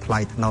មានភាពថ្លៃ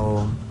ថ្នូរ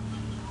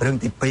រឿង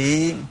ទី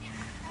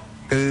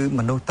2គឺម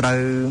នុស្សត្រូ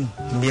វ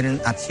មាន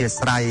អធ្យា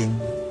ស្រ័យ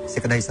សេ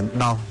ចក្តីសន្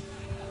តោស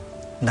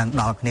នឹង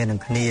ដល់គ្នានឹង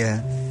គ្នា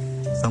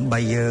សូម្បី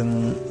យើង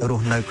រ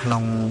ស់នៅក្នុ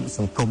ងស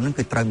ង្គមហ្នឹង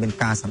គឺត្រូវមាន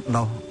ការសន្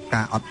តោស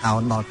ការអត់ឱ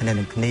នដល់គ្នា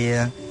នឹងគ្នា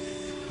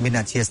មាន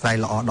អធ្យាស្រ័យ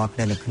ល្អដល់គ្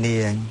នានឹងគ្នា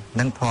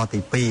នឹងធម៌ទី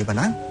2ប៉ុ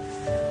ណ្ណា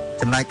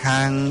ចំណែក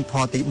ខាងធ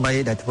ម៌ទី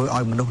3ដែលធ្វើ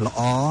ឲ្យមនុស្សល្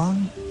អ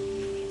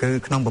គឺ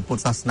ក្នុងពុទ្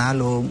ធសាសនា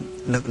លោក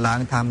លើកឡើង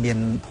ថាមាន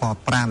ធម៌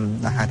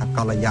5ដែលហៅថាក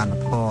ល្យាណ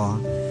ធម៌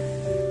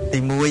ទី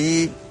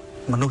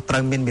1មនុស្សត្រូ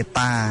វមានមេត្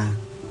តា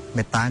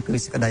មេត្តាគឺ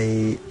សេចក្តី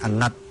អា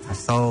ណិតអា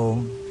សូរ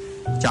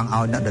ចង់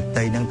ឲ្យអ្នកដ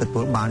ទៃនឹងទទួ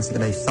លបានសេច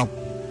ក្តីសុខ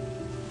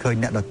ឃើញ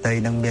អ្នកដទៃ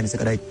នឹងមានសេច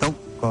ក្តីទុក្ខ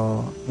ក៏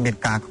មាន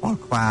ការខ្វល់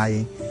ខ្វាយ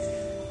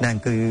นั่น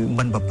គឺ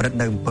មិនប្រព្រឹត្ត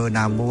នៅអំពើ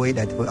ណាមួយ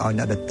ដែលធ្វើឲ្យ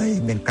អ្នកដទៃ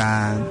មានកា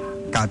រ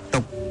កើតទុ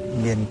ក្ខ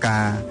មានកា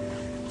រ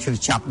ឈឺ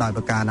ចាប់ដោយ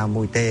ប្រការណា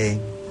មួយទេ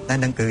តែ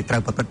នឹងគឺត្រូ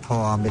វប្រព្រឹត្តធ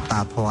ម៌មេត្តា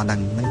ធម៌នឹ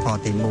ងធម៌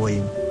ទី1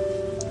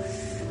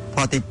ធ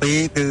ម៌ទី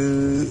2គឺ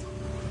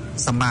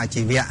សមា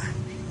ជីវៈ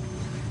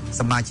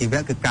សមាជីវៈ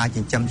គឺការ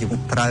ចិញ្ចឹមជីវិត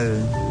ត្រូវ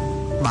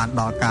បាន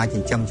ដល់ការចិ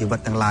ញ្ចឹមជីវិត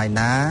ទាំងឡាយ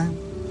ណា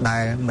ដែ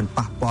លមិន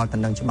ប៉ះពាល់ទៅ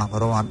នឹងច្បាប់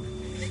រដ្ឋ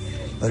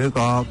ឬ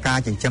ក៏ការ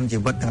ចិញ្ចឹមជី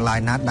វិតទាំងឡាយ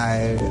ណាដែល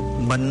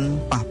មិន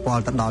ប៉ះពា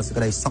ល់ទៅដល់សេច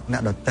ក្តីសុខអ្ន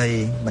កដទៃ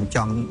មិនច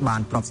ង់បា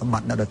នទ្រព្យសម្ប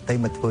ត្តិអ្នកដទៃ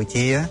មកធ្វើ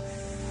ជា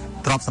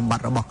ទ្រព្យសម្បត្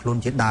តិរបស់ខ្លួន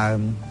ជាដើម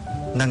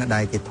នឹងដែ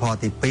លជាធម៌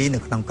ទី2នៅ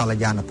ក្នុងកល្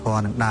យាណធ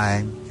ម៌នឹងដែរ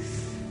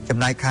ចំ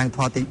ណែកខាងធ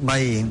ម៌ទី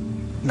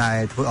3ដែល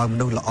ធ្វើឲ្យម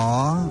នុស្សល្អ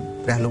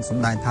ព្រះលោកស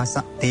ម្ដែងថាស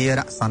តិរ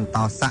សន្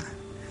តោសៈ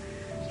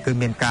គឺ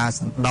មានការ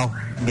សន្តោស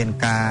មាន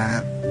ការ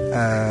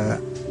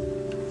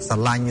ស្រ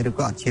ឡាញ់ឬ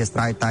ក៏អធ្យាស្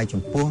រ័យតែ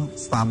ចំពោះ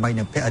ស្វាមី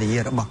និងភរិយា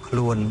របស់ខ្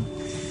លួន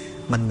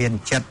មិនមាន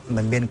ចិត្ត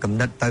មិនមានគំ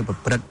និតទៅប្រ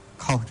ព្រឹត្ត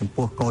ខុសចំ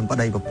ពោះកូនប្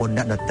តីប្រពន្ធ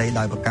អ្នកដទៃ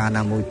ដោយប្រការ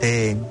ណាមួយទេ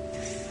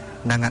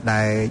នឹង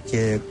ដែល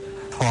ជា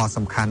ធម៌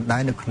សំខាន់ដែ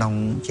រនៅក្នុង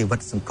ជីវិត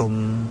សង្គម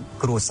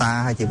គ្រួសារ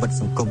ហើយជីវិត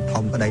សង្គម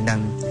ធំប្តីនឹង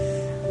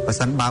បើ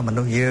សិនបើម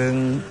នុស្សយើង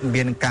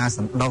មានការស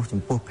ន្តោស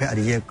ចំពោះភ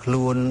រិយាខ្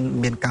លួន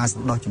មានការស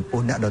ន្តោសចំពោះ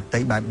អ្នកដទៃ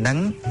បែបហ្នឹង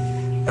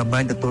ដើម្បី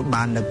ទទួល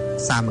បាននូវ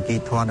សាមគ្គី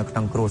ធម៌នៅក្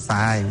នុងគ្រួ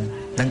សារ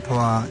នឹងធ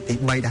ម៌ទី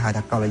3ដែលហៅ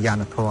ថាកល្យា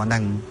ណធម៌ហ្នឹ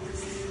ង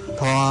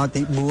ធម៌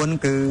ទី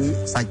4គឺ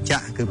សច្ចៈ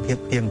គឺភាព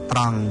ទៀងត្រ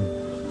ង់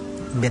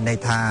មានន័យ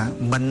ថា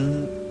មិន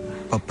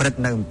ប្រព្រឹត្ត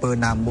នៅអំពើ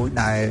ណាមួយ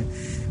ដែល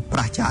ប្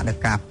រឆាចនឹង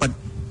ការពិត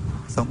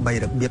សំបី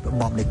របៀបរ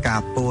បបនៃការ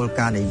ពោល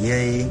ការនិ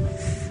យាយ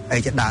អី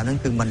ជាដើមហ្នឹង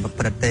គឺមិនប្រ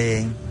ព្រឹត្តទេ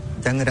អ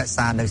ញ្ចឹងរក្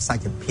សានៅស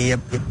ច្ចភាព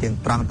ភាពទៀង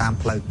ត្រង់តាម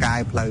ផ្លូវកាយ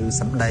ផ្លូវ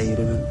សម្ដី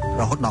ឬ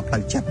រហូតដល់ផ្លូ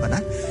វចិត្តប៉ុណ្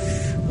ណា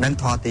នឹង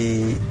ធម៌ទី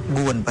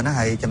4ប៉ុណ្ណា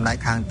ហើយចំណែក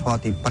ខាងធម៌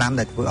ទី5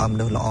ដែលធ្វើឲ្យម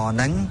នុស្សល្អហ្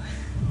នឹង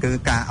គឺ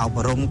ការអ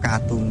ប់រំការ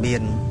ទូន្មា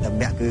នត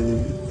ម្រាក់គឺ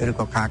ឬ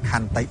ក៏ការខ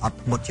ន្តីអត់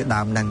ធ្មត់ជា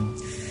ដើមហ្នឹង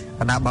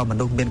គណៈបើម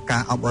នុស្សមានកា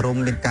រអប់រំ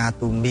មានការ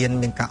ទូន្មាន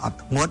មានការអត់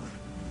ធ្មត់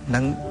នឹ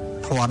ង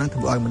ធម៌ហ្នឹងធ្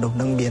វើឲ្យមនុស្ស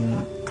ហ្នឹងមាន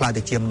ខ្លាច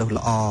ទៅជាមនុស្ស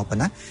ល្អប៉ុ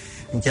ណ្ណា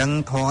អញ្ចឹង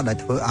ធម៌ដែល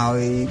ធ្វើឲ្យ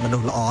មនុ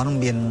ស្សល្អហ្នឹង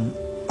មាន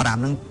5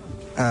ហ្នឹង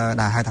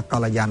ដែលហៅថាក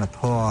ល្យាណ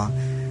ធម៌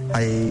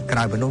ហើយក្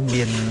រៅពីនោះ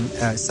មាន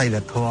សីល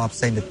ធម៌ផ្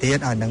សេងទៅទៀត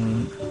ហើយនឹង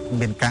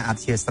មានការអ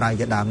ធិស្ឋាន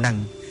ជាដើមហ្នឹង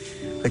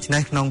ដូច្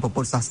នេះក្នុង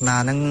ពុទ្ធសាសនា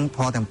ហ្នឹងធ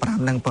ម៌ទាំង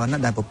5ហ្នឹងប៉ុណ្ណឹ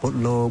ងដែលពុទ្ធ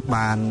លោក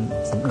បាន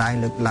សម្ដែង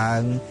លើកឡើ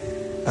ង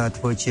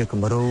ធ្វើជា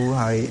គំរូ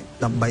ហើយ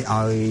ដើម្បី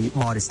ឲ្យ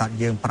បរិស័ទ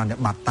យើងប្រតិ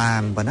បត្តិតា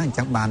មប៉ុណ្ណឹងអញ្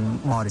ចឹងបាន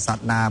បរិស័ទ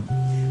ណា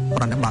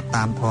ប្រតិបត្តិ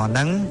តាមធម៌ហ្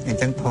នឹងអ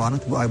ញ្ចឹងធម៌ហ្នឹ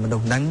ងធ្វើឲ្យមនុ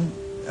ស្សហ្នឹង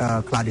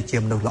ខ្លាចជា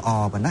មនុស្សល្អ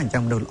ប៉ុណ្ណាអញ្ចឹ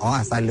ងមនុស្សល្អ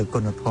អាស្រ័យលើគុ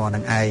ណធម៌ហ្នឹ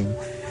ងឯង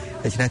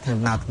ដូច្នេះធ្វើ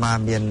ដំណើរអាត្មា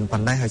មានប៉ុ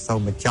ណ្ណេះហើយសូម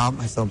បញ្ចប់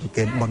ហើយសូមប្រ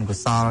គេនបុណ្យកុ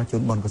សលជូ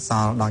នបុណ្យកុស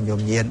លដល់ញោ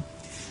មញាតិ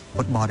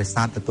ពុទ្ធបរិ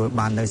ស័ទទទួល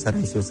បាននូវសិ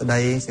រីសួស្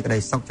តីសេចក្តី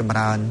សុខចម្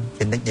រើន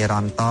ជានិច្ចនិរ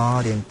ន្ត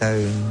រ៍រៀងទៅ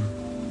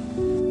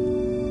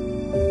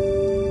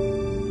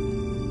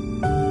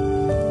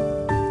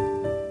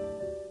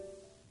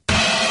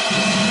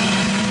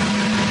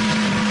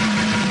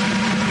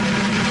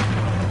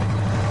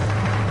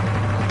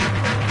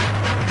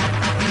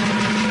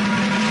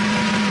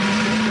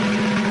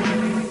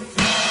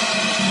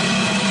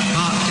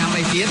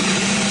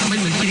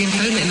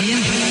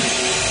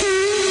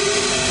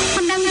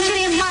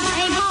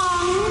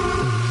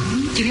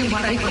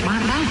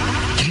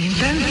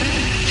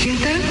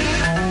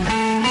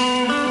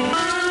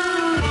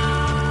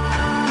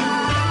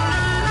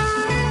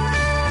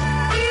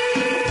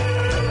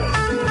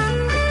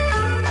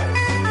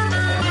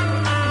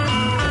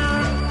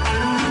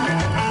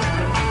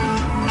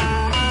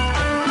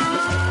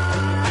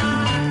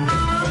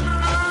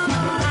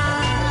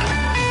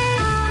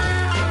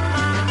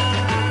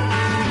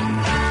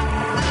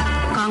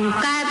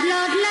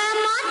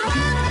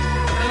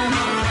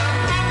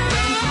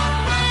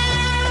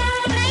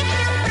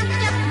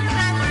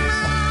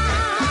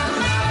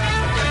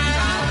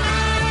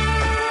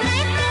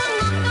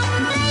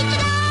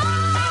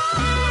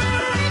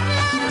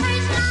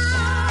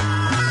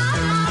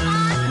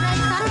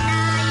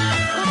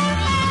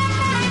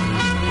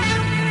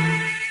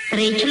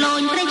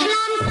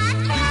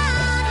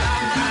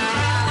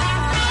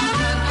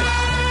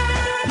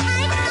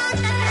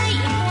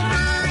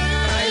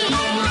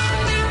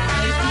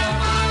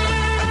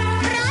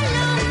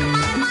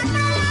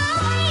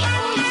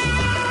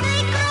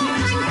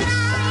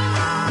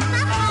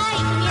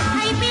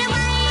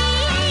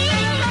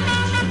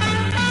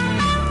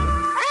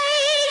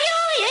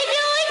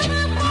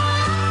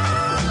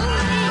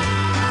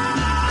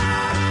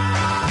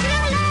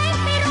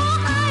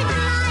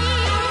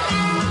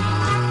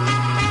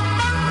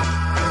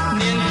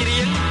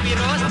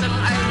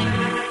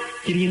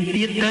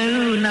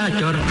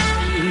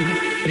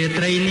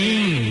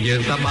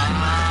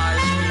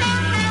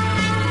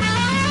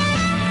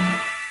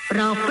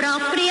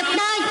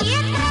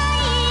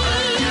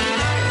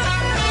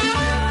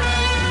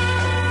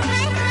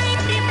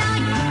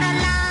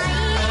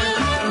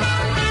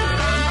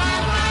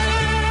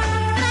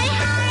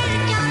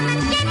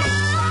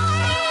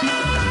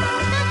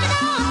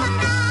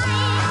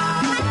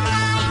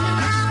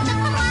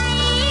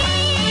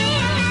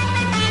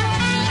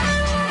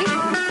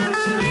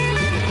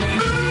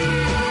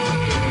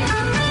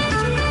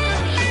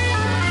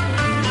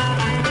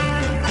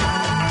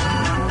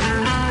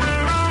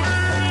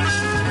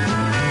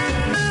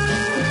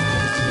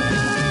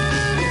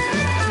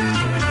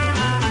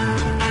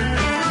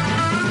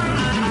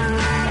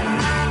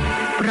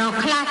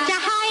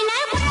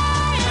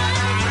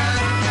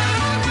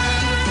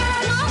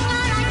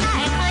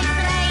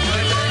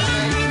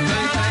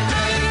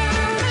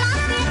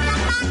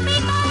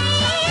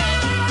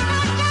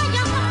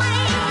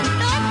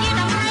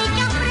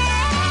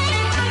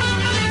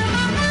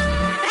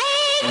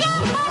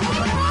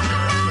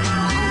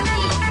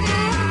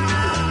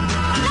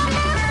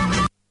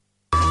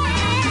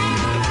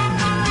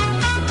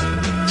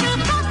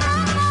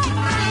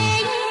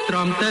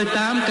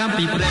តាមកម្ម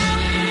ពីព្រៃ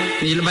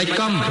នេះល្បិច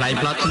កំផ្លៃ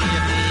ផ្លត់គ្នា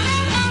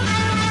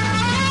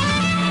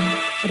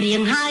រៀ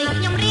ងហើយ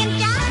ខ្ញុំរៀន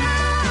ចា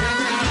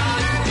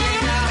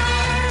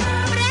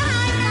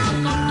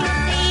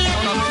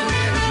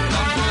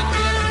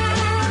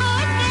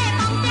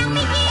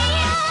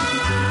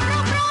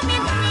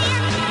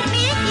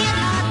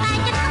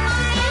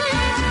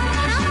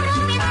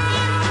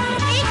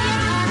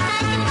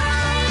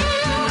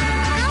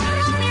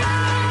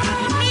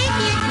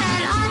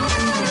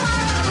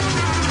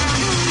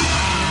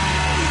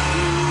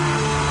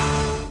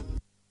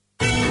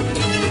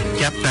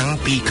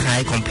ពីខែ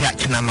កុម្ភៈ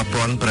ឆ្នាំ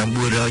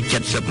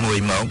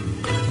1971មក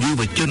យុ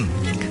វជន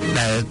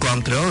ដែលគាំ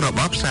ទ្ររ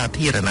បបសា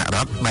ធារណរ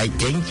ដ្ឋបែក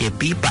ចេញជា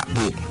ពីរបក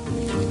ពួក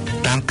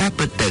តាមការ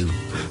ពិតទៅ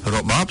រ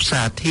បប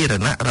សាធារ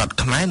ណរដ្ឋ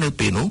ខ្មែរនៅ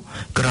ពេលនោះ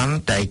គ្រាន់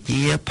តែ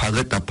ជាផ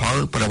លិតផល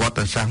ប្រវត្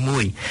តិសាស្ត្រមួ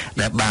យ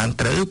ដែលបាន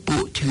ត្រូវពួ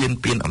កឈឿន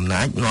ពានអំ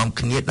ណាចនាំ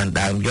គ្នាដណ្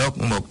ដើមយក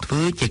មកធ្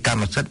វើជាក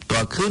ម្មសិទ្ធិផ្ទា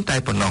ល់ខ្លួនតែ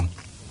ប៉ុណ្ណោះ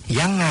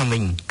យ៉ាងណាមិ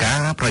ញកា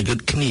រប្រយុទ្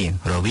ធគ្នា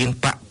រវាង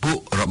បកពួក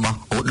របស់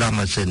ឧត្តម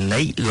សេ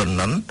នីយ៍លន់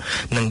នន់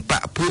និងប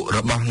កពួករ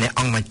បស់អ្នក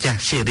អង្គម្ចាស់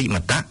សិរិម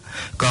តៈ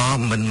ក៏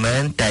មិនមែ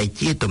នតែ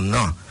ជាទំ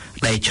នាស់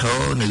ដែលឈ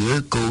រនៅលើ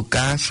គោល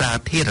ការណ៍សា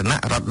ធារណ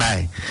រដ្ឋដែរ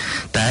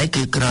តែ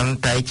គឺគ្រាន់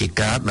តែជា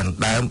ការដណ្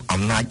ដើម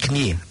អំណាចគ្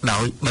នាដោ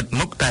យបិទ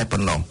មុខតែប៉ុ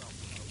ណ្ណោះ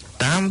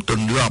តាមទ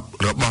ន្ទាប់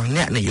របស់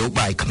អ្នកនយោ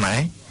បាយខ្មែរ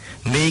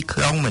មេក្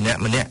រុងម្នាក់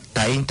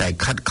តែងតែ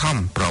ខិតខំ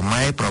ប្រ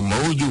ម៉ែប្រ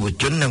មូលយុវ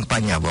ជននិងប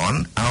ញ្ញវន្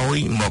តឲ្យ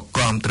មក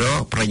គាំទ្រ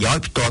ប្រយោជ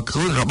ន៍ផ្ទាល់ខ្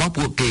លួនរបស់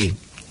ពួកគេ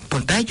ប៉ុ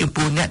ន្តែចំ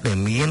ពោះអ្នកដែល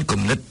មាន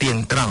គំនិតទៀង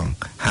ត្រង់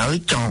ហើយ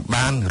ចង់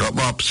បានរ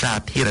បបសា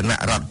ធារណ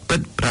រដ្ឋពិត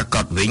ប្រាក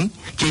ដវិញ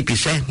ជាពិ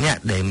សេសអ្នក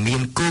ដែលមា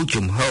នគោល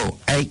ជំហរ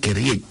ឯក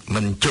រាជ្យ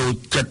មិនចូល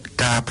ចិត្ត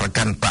ការប្រ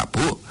កាន់បក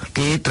ពួក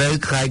គេត្រូវ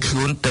ខ្លាយខ្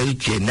លួនទៅ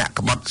ជាអ្នក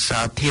ក្បត់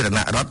សាធារណ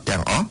រដ្ឋទាំ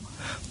ងអស់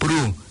ព្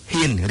រោះ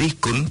ហ៊ានរិះ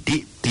គន់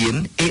ទាន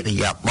អរិ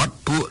យាប័ត្រ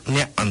ពួក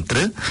អ្នកអន្តរ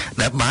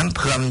ដែលបាន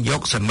ផ្លន់យ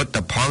កសមិទ្ធ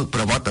ផលប្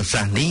រវត្តិ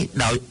សាស្ត្រនេះ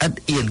ដោយឥត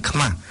អៀនខ្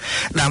មាស់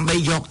ដើម្បី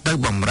យកទៅ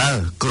បម្រើ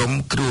ក្រុម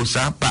គ្រួ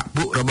សារបក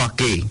ពួករបស់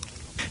គេ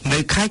នៅ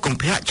ខែកុម្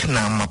ភៈឆ្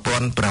នាំ1971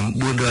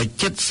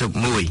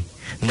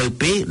នៅ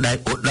ពេលដែល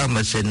ឧត្តម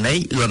សេនី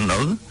យ៍លន់ណុ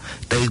ល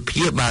ទៅព្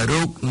យាបាល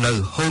រោគនៅ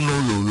ហូណូ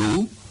លូលូ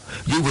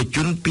យុវជ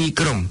នពីរ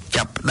ក្រុម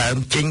ចាប់ផ្ដើម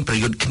ចេញប្រ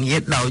យុទ្ធគ្នា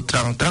ដោយត្រ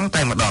ង់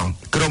តែម្ដង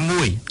ក្រុម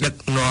មួយដឹក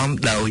នាំ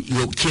ដោយ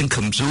លោកឈៀន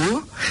ខឹមសួរ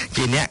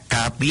ជាអ្នក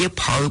ការពារ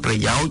ផលប្រ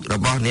យោជន៍រ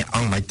បស់អ្នកអ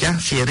ង្គម្ចាស់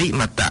សេរី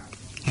មតៈ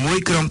មួយ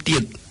ក្រុមទៀ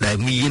តដែល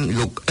មាន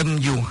លោកអឹម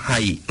យូហៃ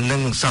និ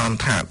ងសន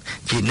ថាត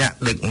ជាអ្នក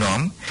ដឹកនាំ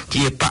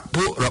ជាបក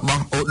ពួករប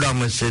ស់ឧត្ត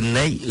មសេ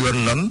នីយ៍ល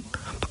ន់ណុល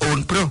ប្អូន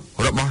ប្រុស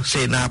របស់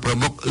សេនាប្រ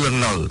មុខលន់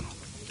ណុល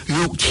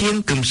លោកឈៀន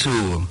ខឹមសួ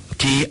រ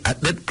ជាអ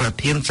តីតប្រ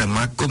ធានស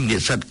មាគមនិ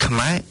ស្សិតខ្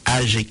មែរអា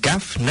ហ្ស៊ីកា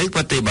ហ្វនៅប្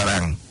រទេសបា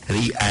រាំង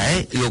រីឯ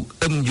លោក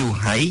អឹមយូ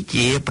ហៃ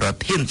ជាប្រ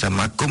ធានស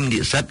មាគមនិ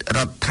ស្សិតរ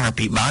ដ្ឋា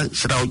ភិបាល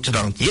ស្រោចស្រ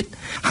ង់ជាតិ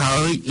ហើ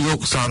យលោក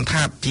សន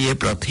ថាតជា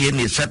ប្រធាន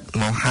និស្សិត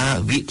មហា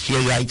វិទ្យា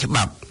ល័យច្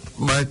បាប់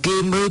បើគេ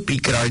មើលពី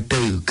ក្រោយ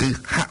ទៅគឺ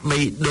ហាក់បី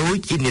ដូច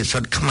ជានិស្សិ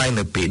តខ្មែរ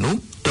នៅពេលនោះ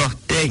ទាស់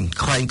តែង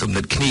ខ្វែងគំ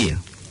និតគ្នា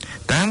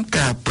តាម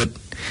ការពិត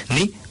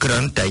នេះគ្រា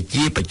ន់តែ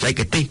ជាបច្ចេ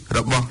កទេសរ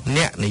បស់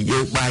អ្នកនយោ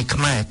បាយខ្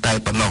មែរតែ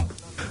ប៉ុណ្ណោះ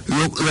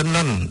លោកលន់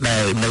ណុលដែ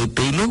លនៅ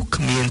ពេលនោះ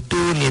គ្មាន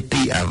តួនា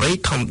ទីអ្វី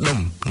ធំដុំ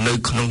នៅ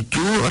ក្នុង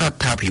ជួររ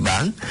ដ្ឋាភិបា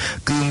ល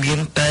គឺមាន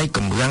តែក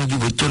ម្លាំងយុ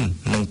វជន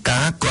និង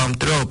ការគាំ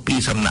ទ្រពី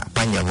សំណាក់ប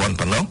ញ្ញវន្ត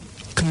ប៉ុណ្ណោះ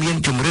គ្មាន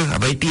ជំរឿន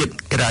អ្វីទៀត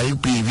ក្រៅ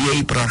ពីវាយ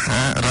ប្រហា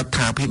ររដ្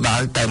ឋាភិបា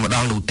លតែម្ដ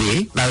ងនោះទេ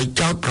ដោយ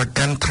ចោទប្រ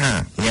កាន់ថា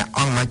អ្នកអ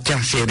ង្គម្ចា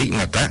ស់សេរី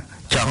មតៈ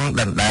ចង់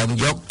ដណ្ដើម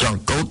យកច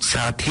ង្កូត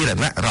សាធារ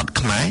ណរដ្ឋ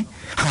ខ្មែរ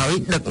ហើយ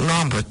ដឹក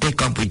នាំប្រទេស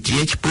កម្ពុជា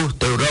ឆ្ពោះ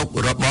ទៅរក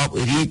របប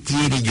រា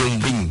ជានិយម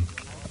វិញ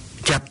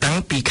ចាប់តាំង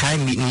ពីខែ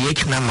មិនិនា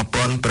ឆ្នាំ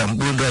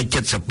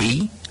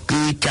1972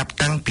គឺចាប់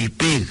តាំងពី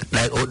ពេល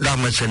ដែលឧត្ត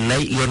មសេនី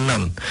យ៍លន់ណុ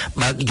ល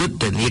បើកយុទ្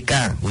ធនា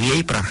ការវាយ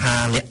ប្រហា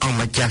រអ្នកអង្គ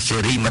ម្ចាស់សេ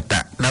រីម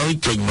តៈដោយ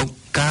ចេញមុខ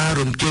ការ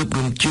រំជើប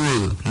រំជួល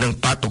និង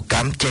បាតុក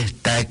ម្មចេះ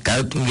តែកើ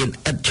តមាន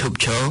ឥតឈប់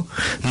ឈរ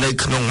នៅ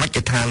ក្នុងមជ្ឈ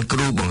ដ្ឋានគ្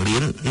រូបង្រៀ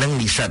ននិង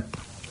និស្សិត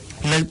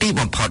នៅទី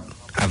បំផុត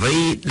អ្វី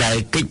ដែល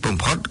កិច្ចបំ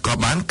ផុតក៏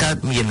បានកើត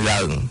មាន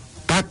ឡើង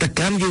បាតុ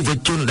កម្មយុវ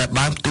ជនដែល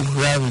បានផ្ទុះ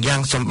ឡើងយ៉ា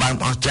ងសម្បើម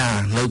អស្ចារ្យ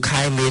នៅ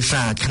ខែមេ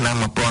សាឆ្នាំ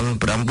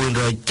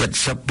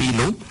1972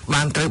នោះ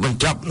បានត្រូវបញ្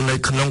ចប់នៅ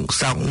ក្នុង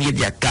សោកនា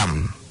ដកម្ម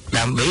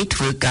ដើម្បី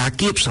ធ្វើការ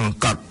គៀបសង្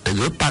កត់ទៅ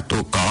លើបាតុ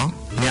ករ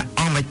អ្នក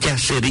អង្គម្ចាស់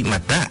សេរីម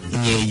តៈ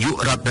នាយក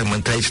រដ្ឋម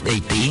ន្ត្រីស្ដី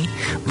ទី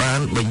បាន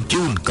បញ្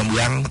ជូនកម្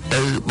លាំង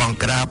ទៅបង្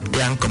ក្រាប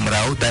ទាំងកម្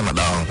រៅតែម្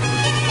ដង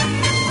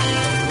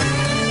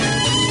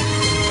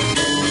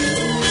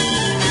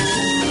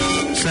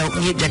សោក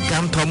នាដក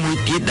ម្មធំមួយ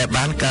ទៀតដែល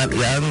បានកើត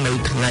ឡើងនៅ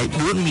ថ្ងៃ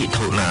4មិ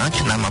ថុនា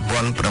ឆ្នាំ1974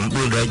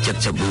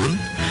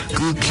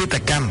គឺឃាត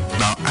កម្ម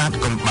ដ៏អាត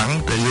កំបាំង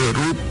ទៅលើ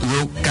រូប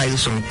លោកកៅ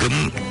សង្គម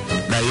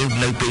ដែល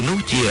នៅពេលនោះ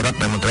ជារ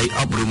ដ្ឋមន្ត្រី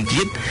អប់រំ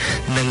ជាតិ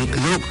និង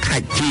លោកថា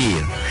ច់ជា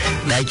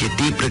ដែលជា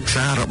ទីប្រឹក្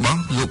សារបស់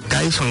លោក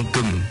កៅសង្គ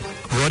ម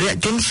វរៈ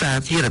ជនសា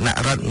ធារណ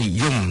រដ្ឋនិ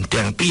យម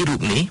ទាំងពីររូ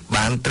បនេះ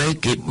បានត្រូវ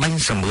គេបាញ់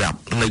សម្លាប់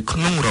នៅក្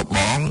នុងរប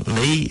ង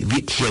នៃវិ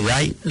ទ្យាល័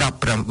យ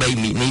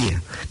18មីនា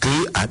គឺ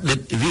អតីត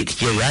វិទ្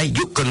យាល័យ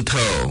យុគន្ធ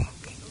រ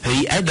ហើយ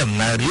ឯដំ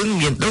ណើររឿង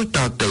មានដូចត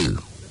ទៅ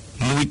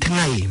មួយថ្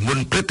ងៃមុន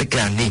ព្រឹត្តិ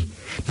ការណ៍នេះ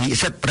និ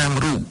ស្សិត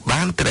5រូប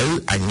បានត្រូវ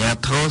អាជ្ញា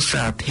ធរ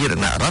សាធារ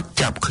ណរដ្ឋ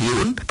ចាប់ខ្លួ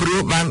នព្រោះ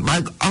បានបើ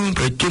កអង្គ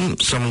ប្រជុំ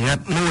សម្ងា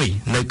ត់មួយ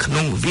នៅក្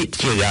នុងវិទ្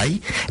យាល័យ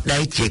ដែ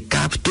លជា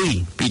ការផ្ទុយ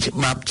ពីច្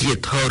បាប់ជា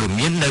ធរ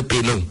មាននៅពេ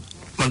លនោះ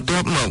បន្ទា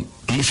ប់មក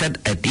និស្សិត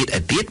ឯ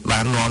ទៀតបា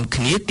ននាំ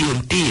គ្នាទាម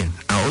ទារ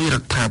ឲ្យរ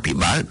ដ្ឋាភិ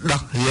បាល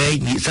ដោះលែង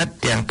និស្សិត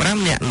ទាំង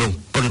5នាក់នោះ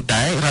ប៉ុន្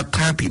តែរដ្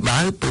ឋាភិបា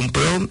លពុំ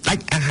ព្រមដា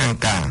ច់អហង្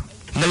ការ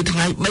នៅថ្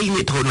ងៃ3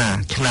មិថុនា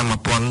ឆ្នាំ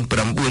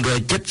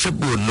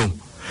1974នោះ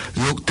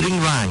លោកទ្រីង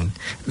វ៉ាញ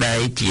ដែ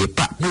លជាប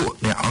កពួក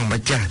អ្នកអង្គ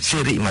ម្ចាស់សេ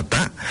រីម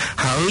តៈ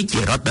ហើយជា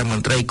រដ្ឋម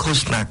ន្ត្រីឃោ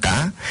សនាកា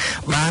រ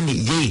បាននិ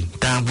យាយ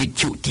តាមវិទ្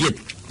យុជាតិ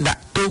ដា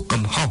ក់ទោស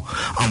កំហុស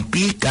អំ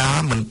ពីការ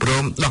មិនព្រ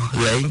មដោះ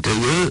លែងទៅ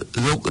លើ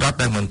លោករ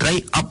ដ្ឋមន្ត្រី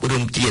អប់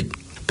រំជាតិ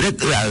ព្រឹក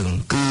ឡើង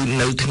គឺ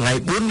នៅថ្ងៃ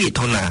4មិ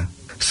ថុនា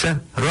សិស្ស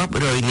រាប់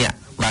រយនាក់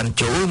បាន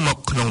ចូលមក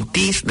ក្នុង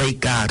ទីស្តី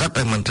ការរដ្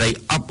ឋមន្ត្រី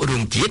អប់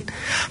រំជាតិ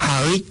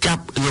ហើយចា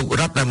ប់លោក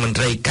រដ្ឋមន្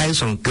ត្រីកៅ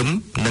សង្គម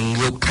និង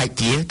លោកថាច់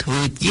ជាធ្វើ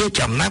ជា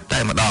ចំណាប់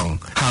តែម្ដង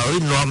ហើយ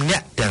នាំអ្ន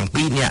កទាំង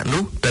ពីរនាក់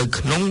នោះទៅ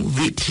ក្នុង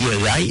វិទ្យា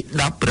ល័យ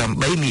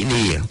18មី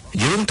នា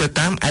យោងទៅ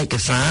តាមឯក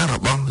សាររ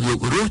បស់លោក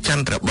រស់ច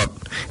ន្ទ្របុត្រ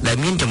ដែល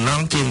មានចំណង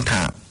ជើង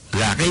ថា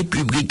La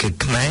République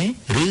Khmer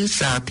ឬ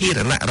សាធារ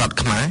ណរដ្ឋ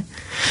ខ្មែរ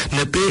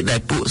នៅពេលដែ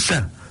លពួកសិ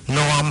ស្ស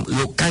នាំ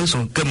លោកកៅស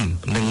ង្គម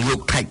និងលោក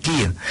ថៃគា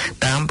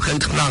តាមផ្លូវ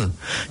ថ្នល់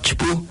ឆ្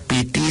ពោះពី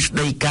ទីស្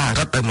តីការ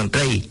រដ្ឋមន្ត្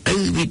រីទៅ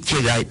វិទ្យា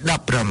ល័យ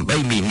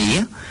18មីនា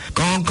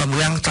កងកម្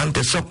លាំងសន្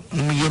តិសុខ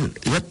មាន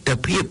លទ្ធ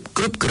ភាព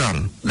គ្រប់គ្រា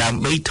ន់ដើ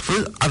ម្បីធ្វើ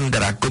អន្ត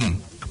រាគមន៍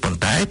ប៉ុន្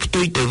តែផ្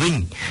ទុយទៅវិញ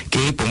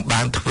គេពុំ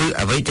បានធ្វើ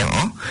អ្វីទាំងអ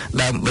ស់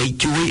ដើម្បី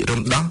ជួយ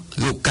រំដោះ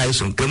លោកកៅ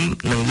សង្គម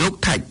និងលោក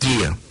ថៃគា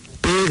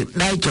ពេល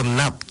ដែលចំ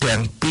ណាប់ទាំ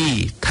ងពីរ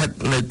ស្ថិត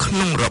នៅក្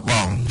នុងរប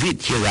ងវិ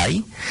ទ្យាល័យ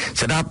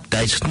ស្ដាប់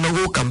តែស្នូរ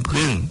កំភ្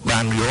លើងបា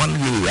នលាន់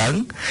លឺឡើង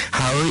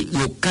ហើយ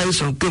លោកកៅ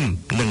សង្គម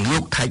និងលោ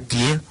កថៃ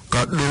គា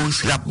ក៏ដួល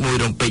ស្លាប់មួយ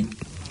រំពេច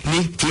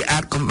នេះជាអា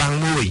ចកំបាំង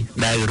មួយ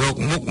ដែលរក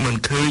មុខមិន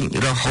ឃើញ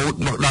រហូត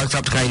មកដល់ស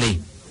ប្តាហ៍នេះ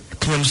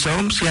ខ្ញុំសូ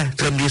មស្លេះ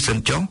ត្រឹមនេះសិន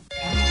ចុះ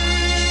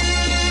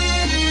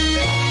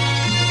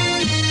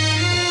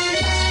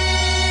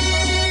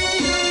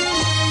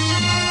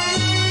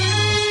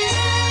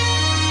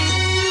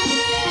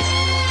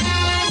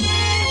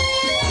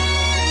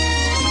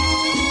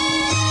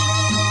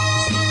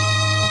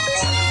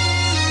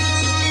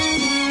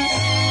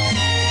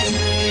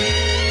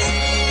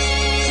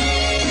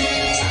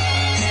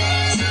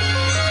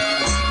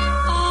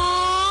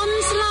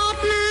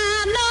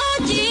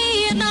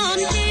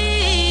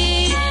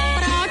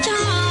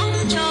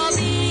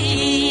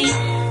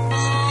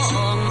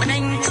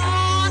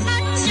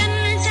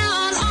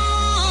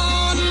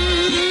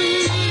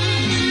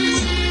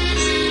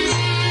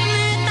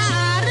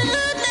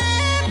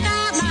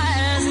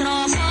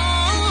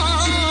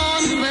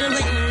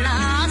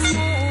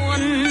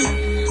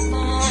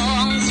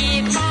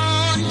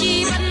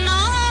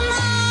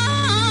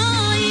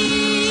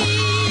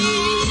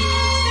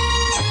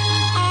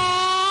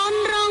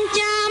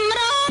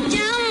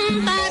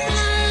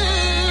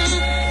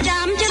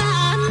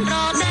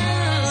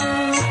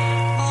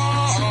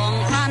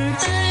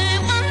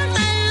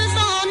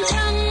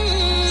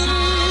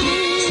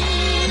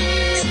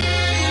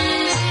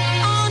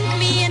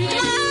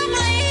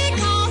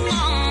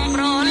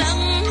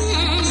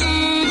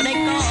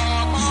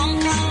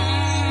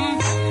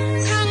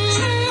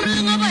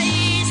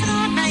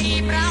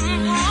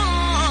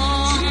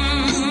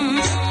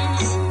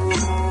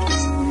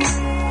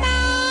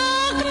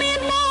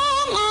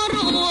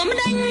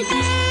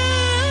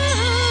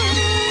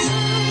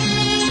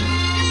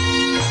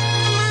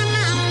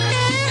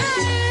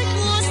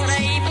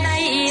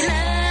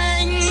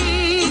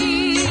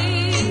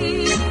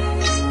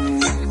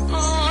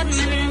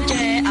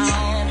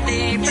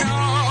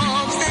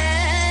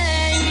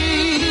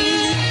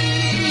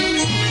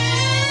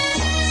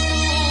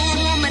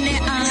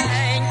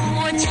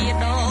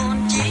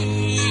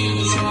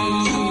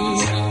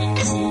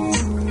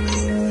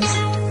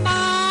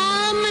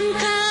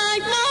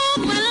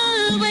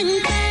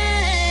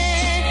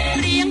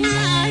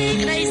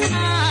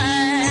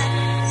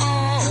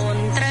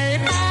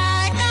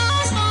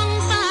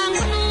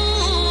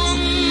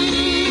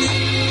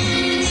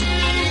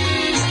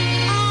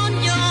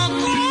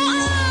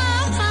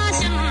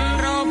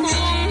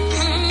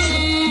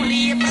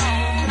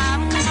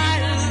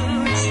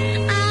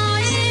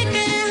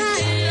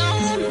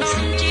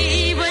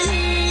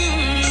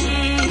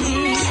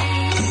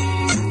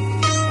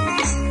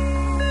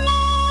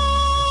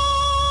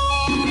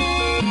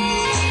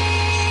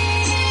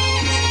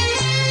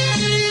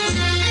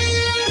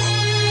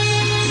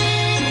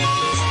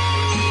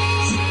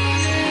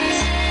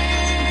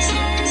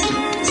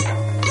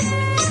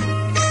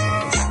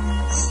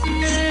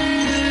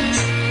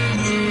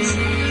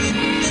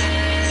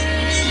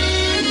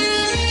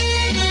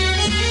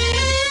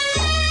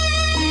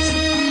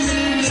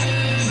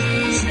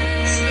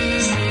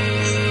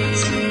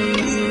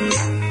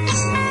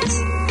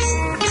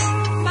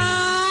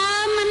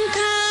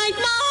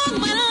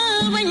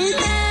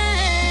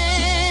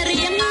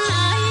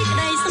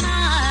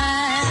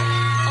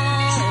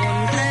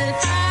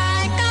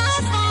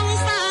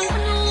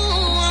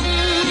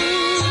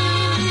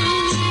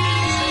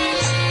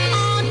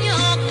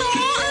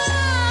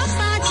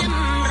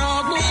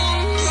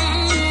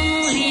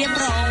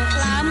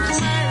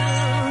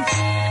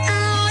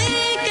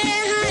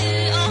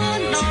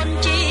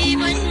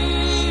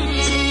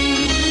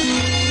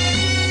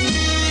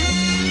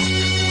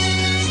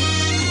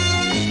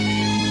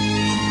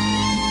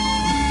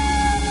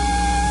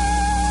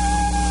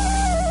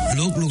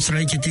ស្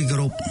រីជាទីគោ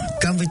រព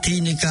កម្មវិធី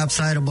នៃការផ្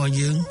សាយរបស់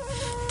យើង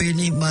ពេល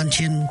នេះបាន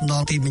ឈានដ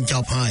ល់ទីបញ្ច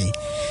ប់ហើយ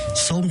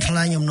សូមថ្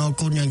លែងអំណរ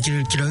គុណយ៉ាងជ្រា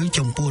លជ្រៅ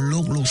ចំពោះលោ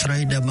កស្រី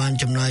ដែលបាន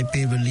ចំណាយ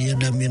ពេលវេលា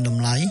ដែលមានត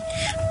ម្លៃ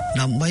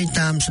ដើម្បី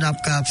តាមស្ដាប់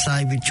ការផ្សា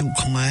យវិទ្យុ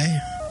ខ្មែរ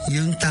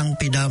យើងតាំង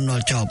ពីដើមដ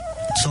ល់ចប់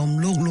សូម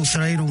លោកស្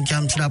រីរង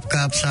ចាំស្ដាប់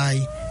ការផ្សាយ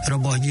រ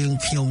បស់យើង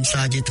ខ្ញុំ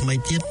សារជាថ្មី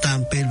ទៀតតាម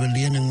ពេលវេ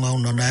លានិងម៉ោង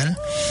ដដែល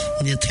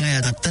នាថ្ងៃ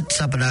អាទិត្យស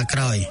ប្តាហ៍ក្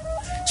រោយ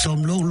សូម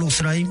លោក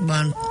ស្រី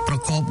បានប្រ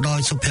កបដោយ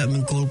សុភម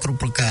ង្គលគ្រប់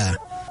ប្រការ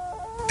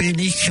ពេល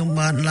នេះខ្ញុំ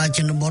បាទឡាយជ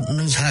នបុត្រ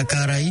និងសហ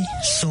ការី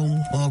សូម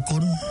អរគុ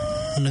ណ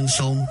និង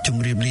សូមជ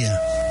ម្រាបលា